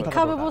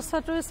শিক্ষা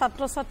ব্যৱস্থাটোৱে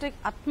ছাত্ৰ ছাত্ৰীক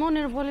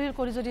আত্মনিৰ্ভৰশীল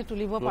কৰি যদি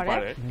তুলিব পাৰে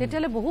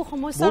তেতিয়াহ'লে বহু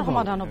সমস্যাৰ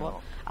সমাধান হ'ব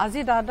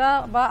আজি দাদা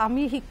বা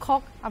আমি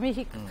শিক্ষক আমি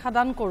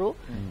শিক্ষাদান কৰোঁ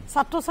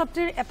ছাত্ৰ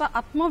ছাত্ৰীৰ এটা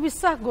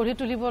আত্মবিশ্বাস গঢ়ি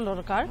তুলিব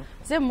দৰকাৰ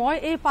যে মই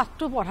এই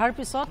পাঠটো পঢ়াৰ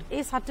পিছত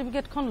এই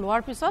চাৰ্টিফিকেটখন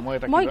লোৱাৰ পিছত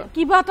মই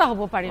কিবা এটা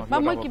হ'ব পাৰিম বা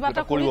মই কিবা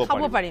এটা কৰি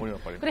খাব পাৰিম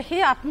গতিকে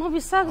সেই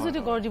আত্মবিশ্বাস যদি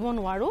গঢ় দিব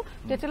নোৱাৰোঁ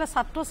তেতিয়াহ'লে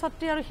ছাত্ৰ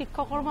ছাত্ৰী আৰু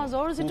শিক্ষকৰ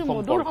মাজৰ যিটো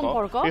মধুৰ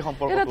সম্পৰ্ক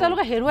তেতিয়া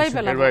তেওঁলোকে হেৰুৱাই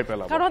পেলাব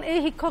কাৰণ এই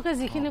শিক্ষকে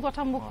যিখিনি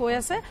কথা মোক কৈ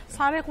আছে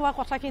ছাৰে কোৱা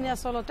কথাখিনি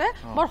আচলতে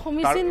বৰ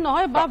সমীচীন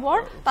নহয় বা বৰ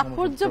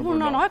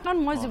তাৎপৰ্যপূৰ্ণ নহয় কাৰণ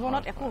মই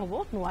জীৱনত একো হ'ব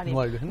নোৱাৰিম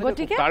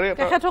গতিকে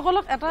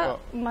তেখেতসকলক এটা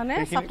মানে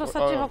ছাত্ৰ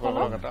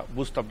ছাত্ৰীসকলক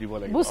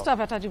বুষ্টাপ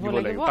এটা দিব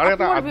লাগিব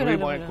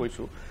মই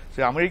কৈছোঁ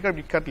যে আমেৰিকাৰ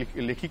বিখ্যাত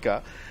লেখিকা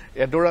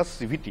এডৰা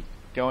চিভিটি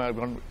তেওঁ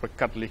এজন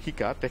প্ৰখ্যাত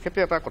লেখিকা তেখেতে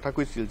এটা কথা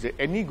কৈছিল যে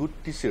any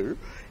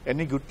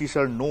good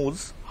teacher knows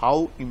how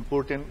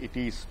important it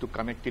is two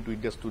connected with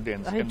the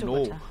students and no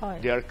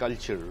there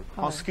culture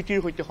সংস্কৃতিৰ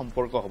সৈতে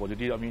সম্পৰ্ক হ'ব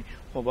যদি আমি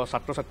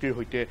ছাত্ৰ ছাত্ৰীৰ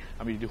সৈতে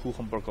আমি যদি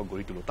সুসম্পৰ্ক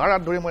গঢ়ি তোলোঁ তাৰ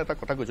আধাৰে মই এটা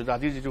কথা কৈছোঁ যে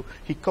আজিৰ যিটো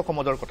শিক্ষক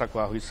সমাজৰ কথা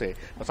কোৱা হৈছে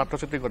ছাত্ৰ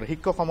ছাত্ৰীৰ কথা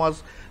শিক্ষক সমাজ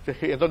যে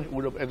সেই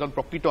এজন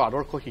প্ৰকৃত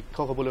আদৰ্শ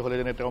শিক্ষক হ'বলৈ হ'লে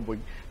যেনে তেওঁ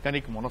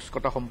বৈজ্ঞানিক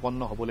মনস্কতা সম্পন্ন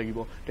হ'ব লাগিব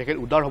তেখেত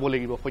উদাৰ হ'ব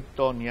লাগিব সত্য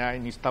ন্যায়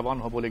নিষ্ঠাবান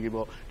হ'ব লাগিব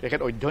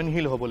তেখেত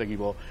অধ্যয়নশীল হ'ব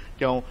লাগিব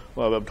তেওঁ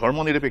ধৰ্ম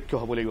নিৰপেক্ষ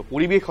হ'ব লাগিব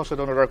পৰিৱেশ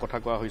সচেতনতাৰ কথা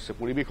কোৱা হৈছে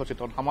পৰিৱেশ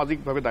সচেতন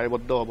সামাজিকভাৱে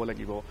দায়বদ্ধ হ'ব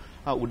লাগিব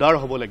উদাৰ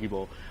হ'ব লাগিব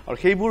আৰু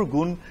সেইবোৰ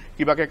গুণ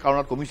কিবাকে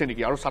কাৰণত কমিছে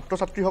নেকি আৰু ছাত্ৰ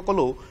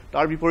ছাত্ৰীসকলেও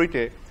তাৰ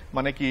বিপৰীতে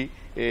মানে কি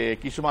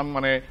কিছুমান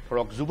মানে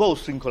ধৰক যুৱ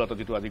উশৃংখলতা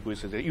যিটো আজি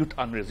কৈছে যে ইউথ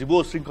আনৰেষ্ট যুৱ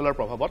উশৃংখলাৰ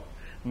প্ৰভাৱত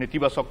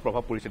নেতিবাচক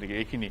প্ৰভাৱ পৰিছে নেকি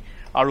এইখিনি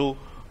আৰু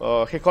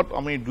শেষত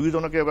আমি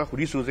দুয়োজনকে এবাৰ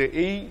সুধিছোঁ যে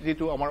এই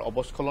যিটো আমাৰ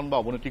অৱস্খলন বা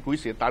অৱনতি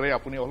কৰিছে তাৰে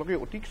আপুনি অলপে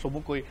অতি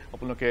চমুকৈ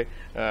আপোনালোকে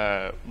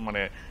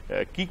মানে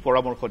কি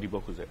পৰামৰ্শ দিব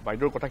খোজে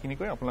বাইদেউৰ কথাখিনি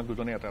কৈ আপোনাক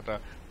দুজনে এটা এটা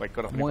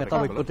বাক্যত মই এটা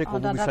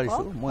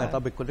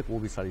বাক্যতে ক'ব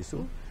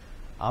বিচাৰিছোঁ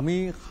আমি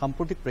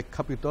সাম্প্ৰতিক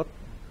প্ৰেক্ষাপটত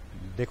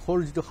দেশৰ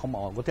যিটো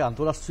গোটেই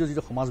আন্তঃৰাষ্ট্ৰীয়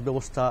যিটো সমাজ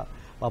ব্যৱস্থা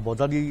বা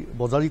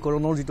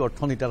বজাৰীকৰণৰ যিটো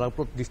অৰ্থনীতি তাৰ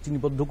ওপৰত দৃষ্টি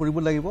নিবদ্ধ কৰিব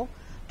লাগিব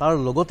তাৰ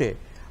লগতে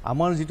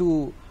আমাৰ যিটো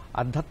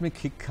আধ্যাত্মিক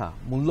শিক্ষা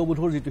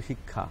মূল্যবোধৰ যিটো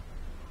শিক্ষা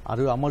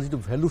আৰু আমাৰ যিটো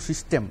ভেলু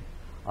ছিষ্টেম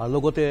আৰু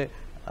লগতে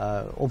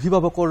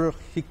অভিভাৱকৰ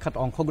শিক্ষাত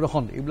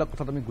অংশগ্ৰহণ এইবিলাক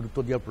কথাত আমি গুৰুত্ব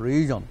দিয়াৰ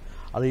প্ৰয়োজন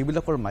আৰু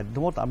এইবিলাকৰ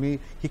মাধ্যমত আমি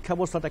শিক্ষা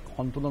ব্যৱস্থাত এক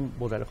সন্তুলন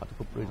বজাই ৰখাটো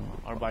খুব প্ৰয়োজন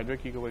আৰু বাইদেৱে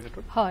কি ক'ব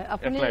হয়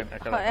আপুনি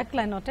এক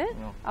লাইনতে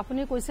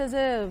আপুনি কৈছে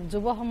যে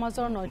যুৱ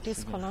সমাজৰ নৈতিক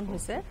স্খলন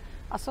হৈছে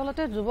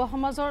আচলতে যুৱ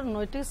সমাজৰ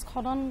নৈতিক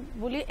স্খলন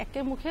বুলি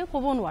একেমুখে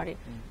ক'ব নোৱাৰি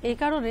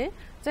এইকাৰণে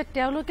যে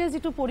তেওঁলোকে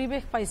যিটো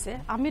পৰিৱেশ পাইছে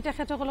আমি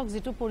তেখেতসকলক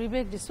যিটো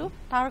পৰিৱেশ দিছোঁ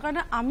তাৰ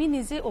কাৰণে আমি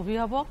নিজে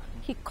অভিভাৱক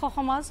শিক্ষক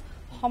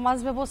সমাজ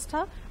ব্যৱস্থা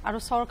আৰু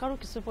চৰকাৰো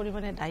কিছু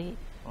পৰিমাণে দায়ী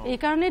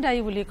এইকাৰণেই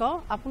দায়ী বুলি কওঁ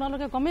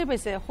আপোনালোকে গমেই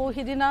পাইছে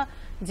সিদিনা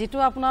যিটো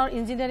আপোনাৰ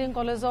ইঞ্জিনিয়াৰিং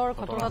কলেজৰ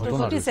ঘটনাটো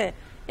ঘটিছে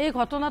এই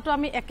ঘটনাটো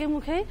আমি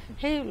একেমুখেই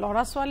সেই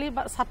ল'ৰা ছোৱালী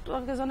বা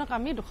ছাত্ৰকেইজনক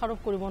আমি দোষাৰোপ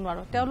কৰিব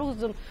নোৱাৰোঁ তেওঁলোক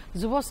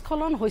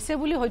যুৱস্খলন হৈছে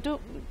বুলি হয়তো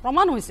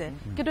প্ৰমাণ হৈছে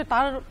কিন্তু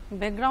তাৰ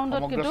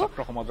বেকগ্ৰাউণ্ডত কিন্তু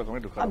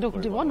দুখ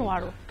দিব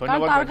নোৱাৰোঁ কাৰণ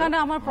তাৰ কাৰণে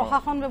আমাৰ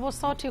প্ৰশাসন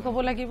ব্যৱস্থাও ঠিক হ'ব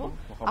লাগিব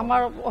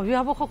আমাৰ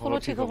অভিভাৱকসকলো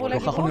ঠিক হ'ব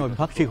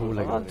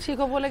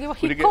লাগিব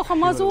শিক্ষক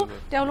সমাজো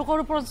তেওঁলোকৰ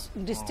ওপৰত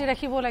দৃষ্টি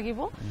ৰাখিব লাগিব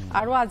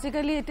আৰু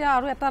আজিকালি এতিয়া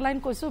আৰু এটা লাইন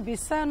কৈছোঁ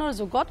বিশ্বায়নৰ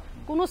যুগত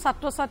কোনো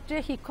ছাত্ৰ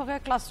ছাত্ৰীয়ে শিক্ষকে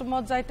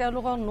ক্লাছৰুমত যায়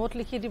তেওঁলোকক নোট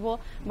লিখি দিব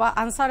বা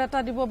আনচাৰ এটা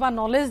দিব বা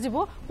নলেজ দিব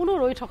কোনো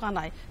ৰৈ থকা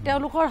নাই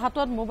তেওঁলোকৰ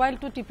হাতত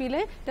মোবাইলটো টিপিলে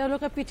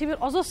তেওঁলোকে পৃথিৱীৰ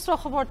অজস্ৰ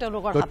খবৰ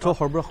তেওঁলোকৰ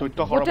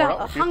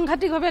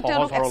সাংঘাতিকভাৱে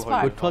তেওঁলোক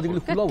এক্সপাৰ্ট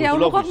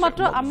তেওঁলোকক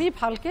মাত্ৰ আমি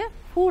ভালকে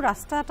সু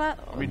ৰাস্তা এটা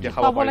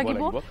দেখাব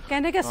লাগিব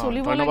কেনেকৈ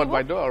চলিব লাগিব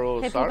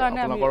সেইটো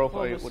কাৰণে আমি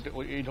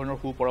এই ধৰণৰ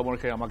সু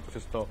পৰামৰ্শে আমাক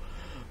যথেষ্ট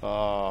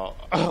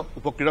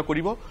উপকৃত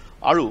কৰিব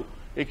আৰু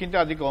এইখিনিতে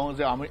আজি কওঁ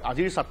যে আমি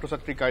আজিৰ ছাত্ৰ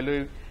ছাত্ৰী কাইলৈ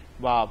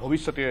বা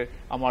ভৱিষ্যতে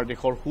আমাৰ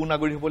দেশৰ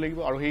সুনাগৰিক হ'ব লাগিব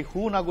আৰু সেই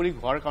সুনাগৰিক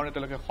হোৱাৰ কাৰণে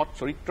তেওঁলোকে সৎ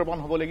চৰিত্ৰৱান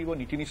হ'ব লাগিব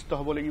নীতিনিষ্ঠ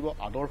হ'ব লাগিব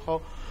আদৰ্শ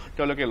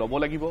তেওঁলোকে ল'ব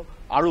লাগিব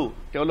আৰু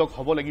তেওঁলোক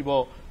হ'ব লাগিব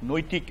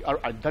নৈতিক আৰু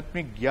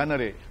আধ্যাত্মিক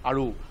জ্ঞানেৰে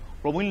আৰু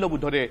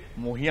প্ৰমূল্যবোধৰে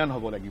মহিয়ান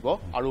হ'ব লাগিব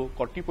আৰু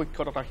কৰ্তৃপক্ষ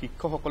তথা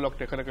শিক্ষকসকলক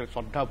তেখেতলোকে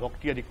শ্ৰদ্ধা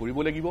ভক্তি আদি কৰিব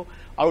লাগিব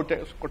আৰু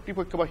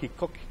কৰ্তৃপক্ষ বা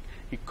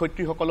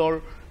শিক্ষয়িত্ৰীসকলৰ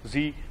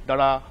যি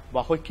দ্বাৰা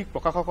বা শৈক্ষিক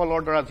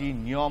প্ৰকাশকসকলৰ দ্বাৰা যি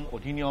নিয়ম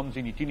অধিনিয়ম যি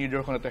নীতি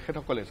নিৰ্দেশনা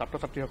তেখেতসকলে ছাত্ৰ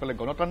ছাত্ৰীসকলে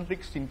গণতান্ত্ৰিক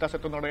চিন্তা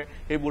চেতনাৰে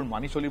সেইবোৰ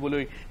মানি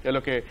চলিবলৈ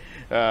তেওঁলোকে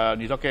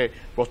নিজকে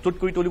প্ৰস্তুত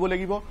কৰি তুলিব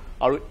লাগিব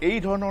আৰু এই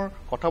ধৰণৰ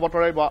কথা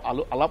বতৰাই বা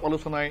আলাপ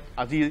আলোচনাই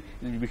আজি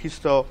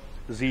বিশিষ্ট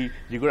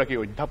যিগৰাকী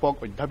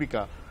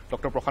অধ্যাপিকা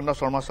ডক্টৰ প্ৰসন্ন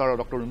শৰ্মা ছাৰ আৰু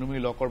ডক্টৰ ৰুণুমণি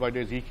লহকৰ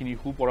বাইদেৱে যিখিনি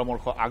সু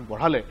পৰামৰ্শ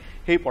আগবঢ়ালে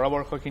সেই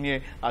পৰামৰ্শখিনিয়ে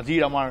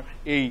আজিৰ আমাৰ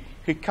এই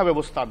শিক্ষা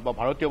ব্যৱস্থাত বা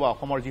ভাৰতীয় বা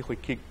অসমৰ যি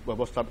শৈক্ষিক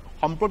ব্যৱস্থাত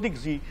সাম্প্ৰতিক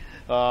যি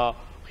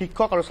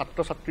শিক্ষক আৰু ছাত্ৰ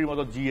ছাত্ৰীৰ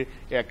মাজত যি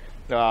এক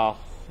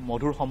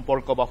মধুৰ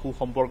সম্পৰ্ক বা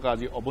সুসম্পৰ্ক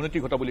আজি অৱনতি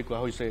ঘটা বুলি কোৱা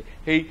হৈছে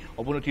সেই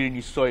অৱনতিৰ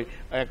নিশ্চয়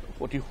এক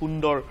অতি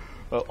সুন্দৰ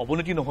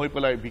অৱনতি নহৈ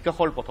পেলাই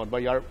বিকাশৰ পথত বা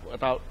ইয়াৰ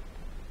এটা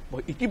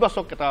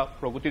ইতিবাচক এটা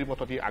প্ৰগতিৰ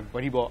পথত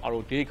আগবাঢ়িব আৰু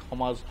দেশ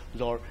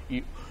সমাজৰ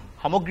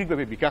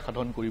সামগ্ৰিকভাৱে বিকাশ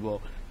সাধন কৰিব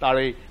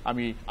তাৰে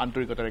আমি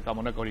আন্তৰিকতাৰে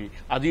কামনা কৰি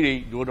আজিৰ এই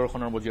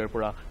দূৰদৰ্শনৰ মজিয়াৰ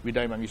পৰা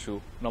বিদায় মাগিছোঁ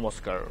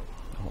নমস্কাৰ।